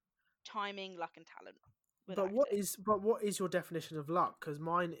it's Yeah. just timing, luck, and talent with But what acting. is but what is your definition of luck? Because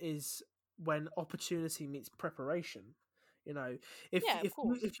mine is when opportunity meets preparation. You know, if Yeah, of if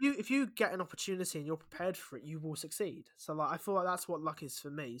you course. if you if you get an opportunity and you're prepared for it, you will succeed. So like, I feel like that's what luck is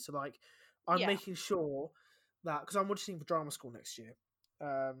for me. So like, I'm Yeah, making sure that because I'm auditioning for drama school next year,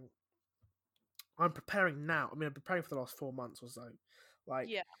 um, I'm preparing now. I mean, I'm preparing for the last 4 months or so. Like,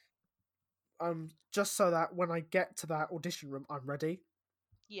 yeah, just so that when I get to that audition room, I'm ready.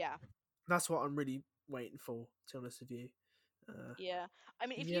 yeah. That's what I'm really waiting for. To be honest with you, uh, Yeah. I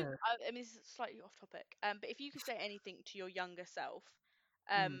mean, if you, yeah. I mean, this is slightly off topic. But if you could say anything to your younger self,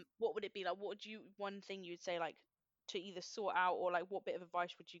 Mm. what would it be like? What would you, one thing you'd say like to either sort out or like what bit of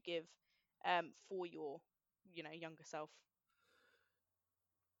advice would you give, for your, younger self?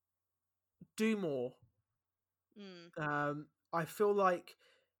 Do more. Mm. I feel like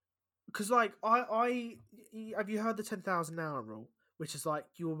because like have you heard the 10,000 hour rule, which is like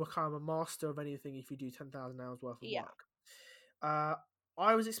you will become a master of anything if you do 10,000 hours worth of Yeah. work. Uh,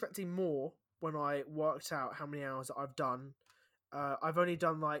 I was expecting more when I worked out how many hours that I've done. I've only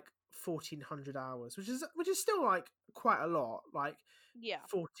done like 1,400 hours, which is still like quite a lot, like Yeah.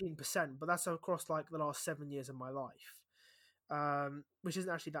 14%, but that's across like the last 7 years of my life, which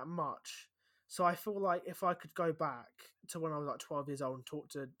isn't actually that much. So I feel like if I could go back to when I was like 12 years old and talk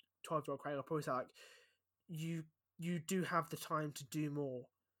to 12-year-old Craig, I'd probably say like, you you do have the time to do more.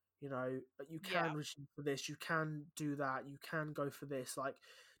 You know, you Yeah. can reach for this, you can do that, you can go for this. Like,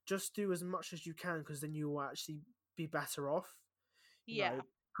 just do as much as you can because then you will actually be better off. You know, Yeah.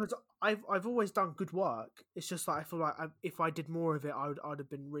 because I've always done good work. It's just like I feel like if I did more of it, I'd have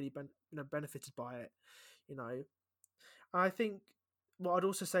been really benefited by it. You know, and I think what I'd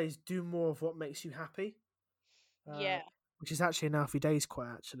also say is do more of what makes you happy, uh, Yeah. which is actually an Alfie Days quote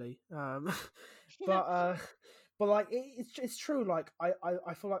actually. But but like it's true. Like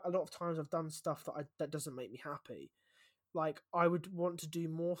I feel like a lot of times I've done stuff that doesn't make me happy. Like I would want to do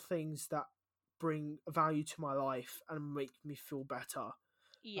more things that bring value to my life and make me feel better.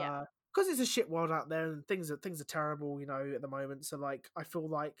 Yeah. Because it's a shit world out there and things are terrible, you know, at the moment. So like I feel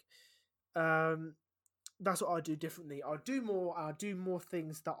like um that's what I do differently. I'll do more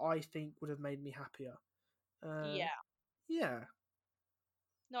things that I think would have made me happier. Uh Yeah. yeah.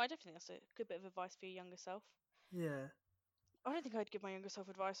 No, I definitely think that's a good bit of advice for your younger self. Yeah. I don't think I'd give my younger self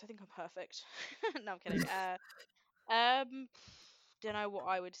advice. I think I'm perfect. No, I'm kidding. Um, don't know what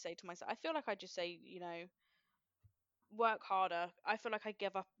I would say to myself. I feel like I just say, work harder. I feel like I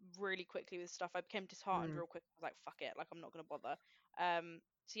give up really quickly with stuff. I became disheartened Mm. real quick. I was like, fuck it, like I'm not gonna bother.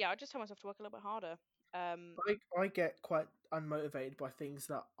 So yeah, I just tell myself to work a little bit harder. I get quite unmotivated by things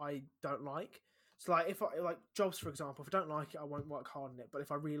that I don't like. So like if I like jobs for example, if I don't like it, I won't work hard on it. But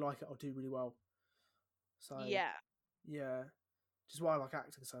if I really like it, I'll do really well. So Yeah, yeah, which is why I like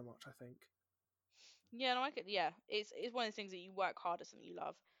acting so much. I think. yeah, no, I could. Yeah, it's one of those things that you work hard at something you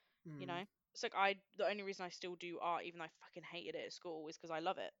love. You Mm. know, it's like the only reason I still do art, even though I fucking hated it at school, is because I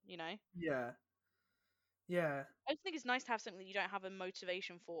love it. You know, Yeah, yeah, I just think it's nice to have something that you don't have a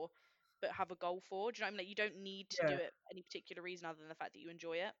motivation for, but have a goal for. Do you know what I mean? Like you don't need to do yeah. it for any particular reason other than the fact that you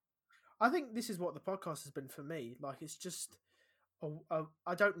enjoy it. I think this is what the podcast has been for me. Like it's just,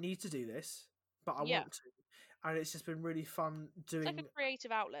 I don't need to do this, but I Yeah, want to, and it's just been really fun it's like a doing.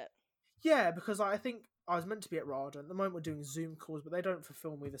 creative outlet. Yeah, because I think I was meant to be at RADA. At the moment, we're doing Zoom calls, but they don't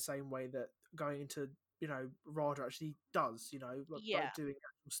fulfill me the same way that going into RADA actually does. You know, Yeah, like doing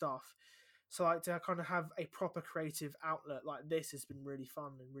actual stuff. So like to kind of have a proper creative outlet like this has been really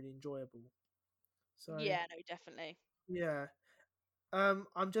fun and really enjoyable. So yeah, no, definitely. yeah,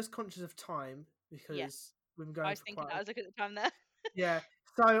 I'm just conscious of time Yes, because we've been I going was for thinking quite that as I look at the time there. yeah.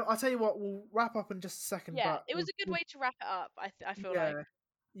 So I'll tell you what, we'll wrap up in just a second, Yeah, but it was a good way to wrap it up. I feel like.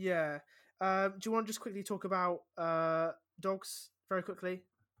 yeah, yeah. Do you want to just quickly talk about dogs very quickly?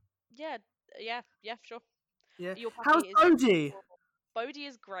 Yeah, yeah, sure. Yeah. Your How's puppy is Bodhi? adorable. Bodhi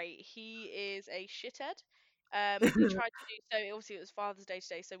is great. He is a shithead. We tried to do so. Obviously, it was Father's Day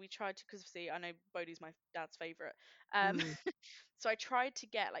today, so we tried to because see, I know Bodhi's my dad's favorite. Um, Mm. so I tried to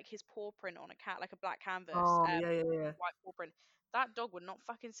get like his paw print on a cat, like a black canvas, Oh yeah, yeah, yeah, white paw print. That dog would not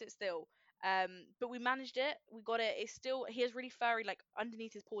fucking sit still. But we managed it. We got it. It's still he has really furry, like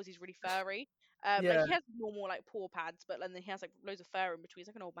underneath his paws, he's really furry. Like yeah, he has normal like paw pads, but then he has like loads of fur in between. He's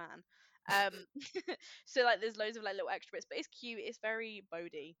like an old man. Um, so like there's loads of like little extra bits, but it's cute. It's very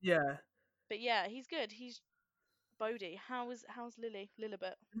Bodhi. yeah. But yeah, he's good. He's Bodhi. How's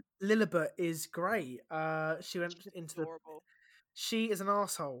Lilibet? Lilibet is great. She went She's into the. adorable. She is an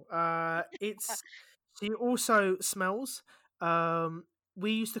asshole. It's she also smells.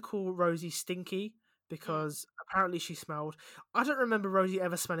 We used to call Rosie Stinky Mm. because apparently she smelled. I don't remember Rosie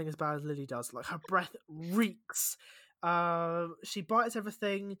ever smelling as bad as Lily does. Like, her breath reeks. She bites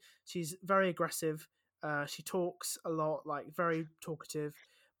everything. She's very aggressive. She talks a lot, like very talkative.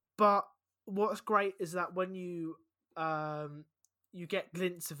 But what's great is that when you get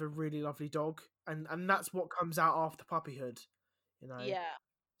glints of a really lovely dog, and Mm. that's what comes out after puppyhood, you know. Yeah,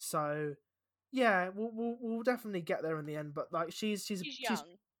 So yeah, we'll definitely get there in the end. But like, she's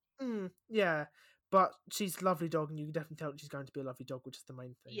young. yeah, but she's a lovely dog, and you can definitely tell that she's going to be a lovely dog, which is the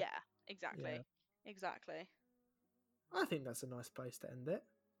main thing. Yeah, Yeah, exactly, exactly. I think that's a nice place to end it.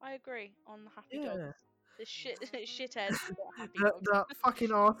 I agree on the happy dogs. Yeah, The shitheads that are happy the dogs. the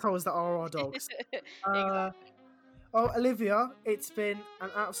fucking assholes that are our dogs. Uh, Exactly. Oh, Olivia, it's been an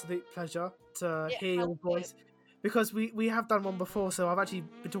absolute pleasure to It hear has your been. voice, because we have done one before, so I've actually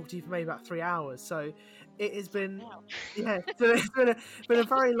been talking to you for maybe about 3 hours. So it has been, Now. yeah, so it's been a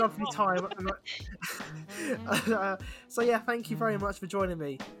very lovely Wow. time. So yeah, thank you very much for joining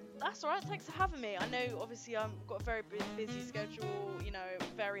me. That's all right. Thanks for having me. I know, obviously, I've got a very busy schedule. You know,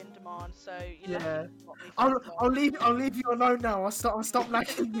 very in demand. So you're lucky Yeah, you got me I'll first I'll off. leave you alone now. I'll stop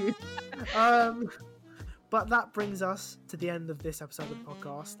nagging you. But that brings us to the end of this episode of the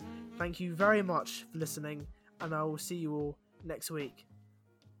podcast. Thank you very much for listening, and I will see you all next week.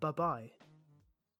 Bye bye.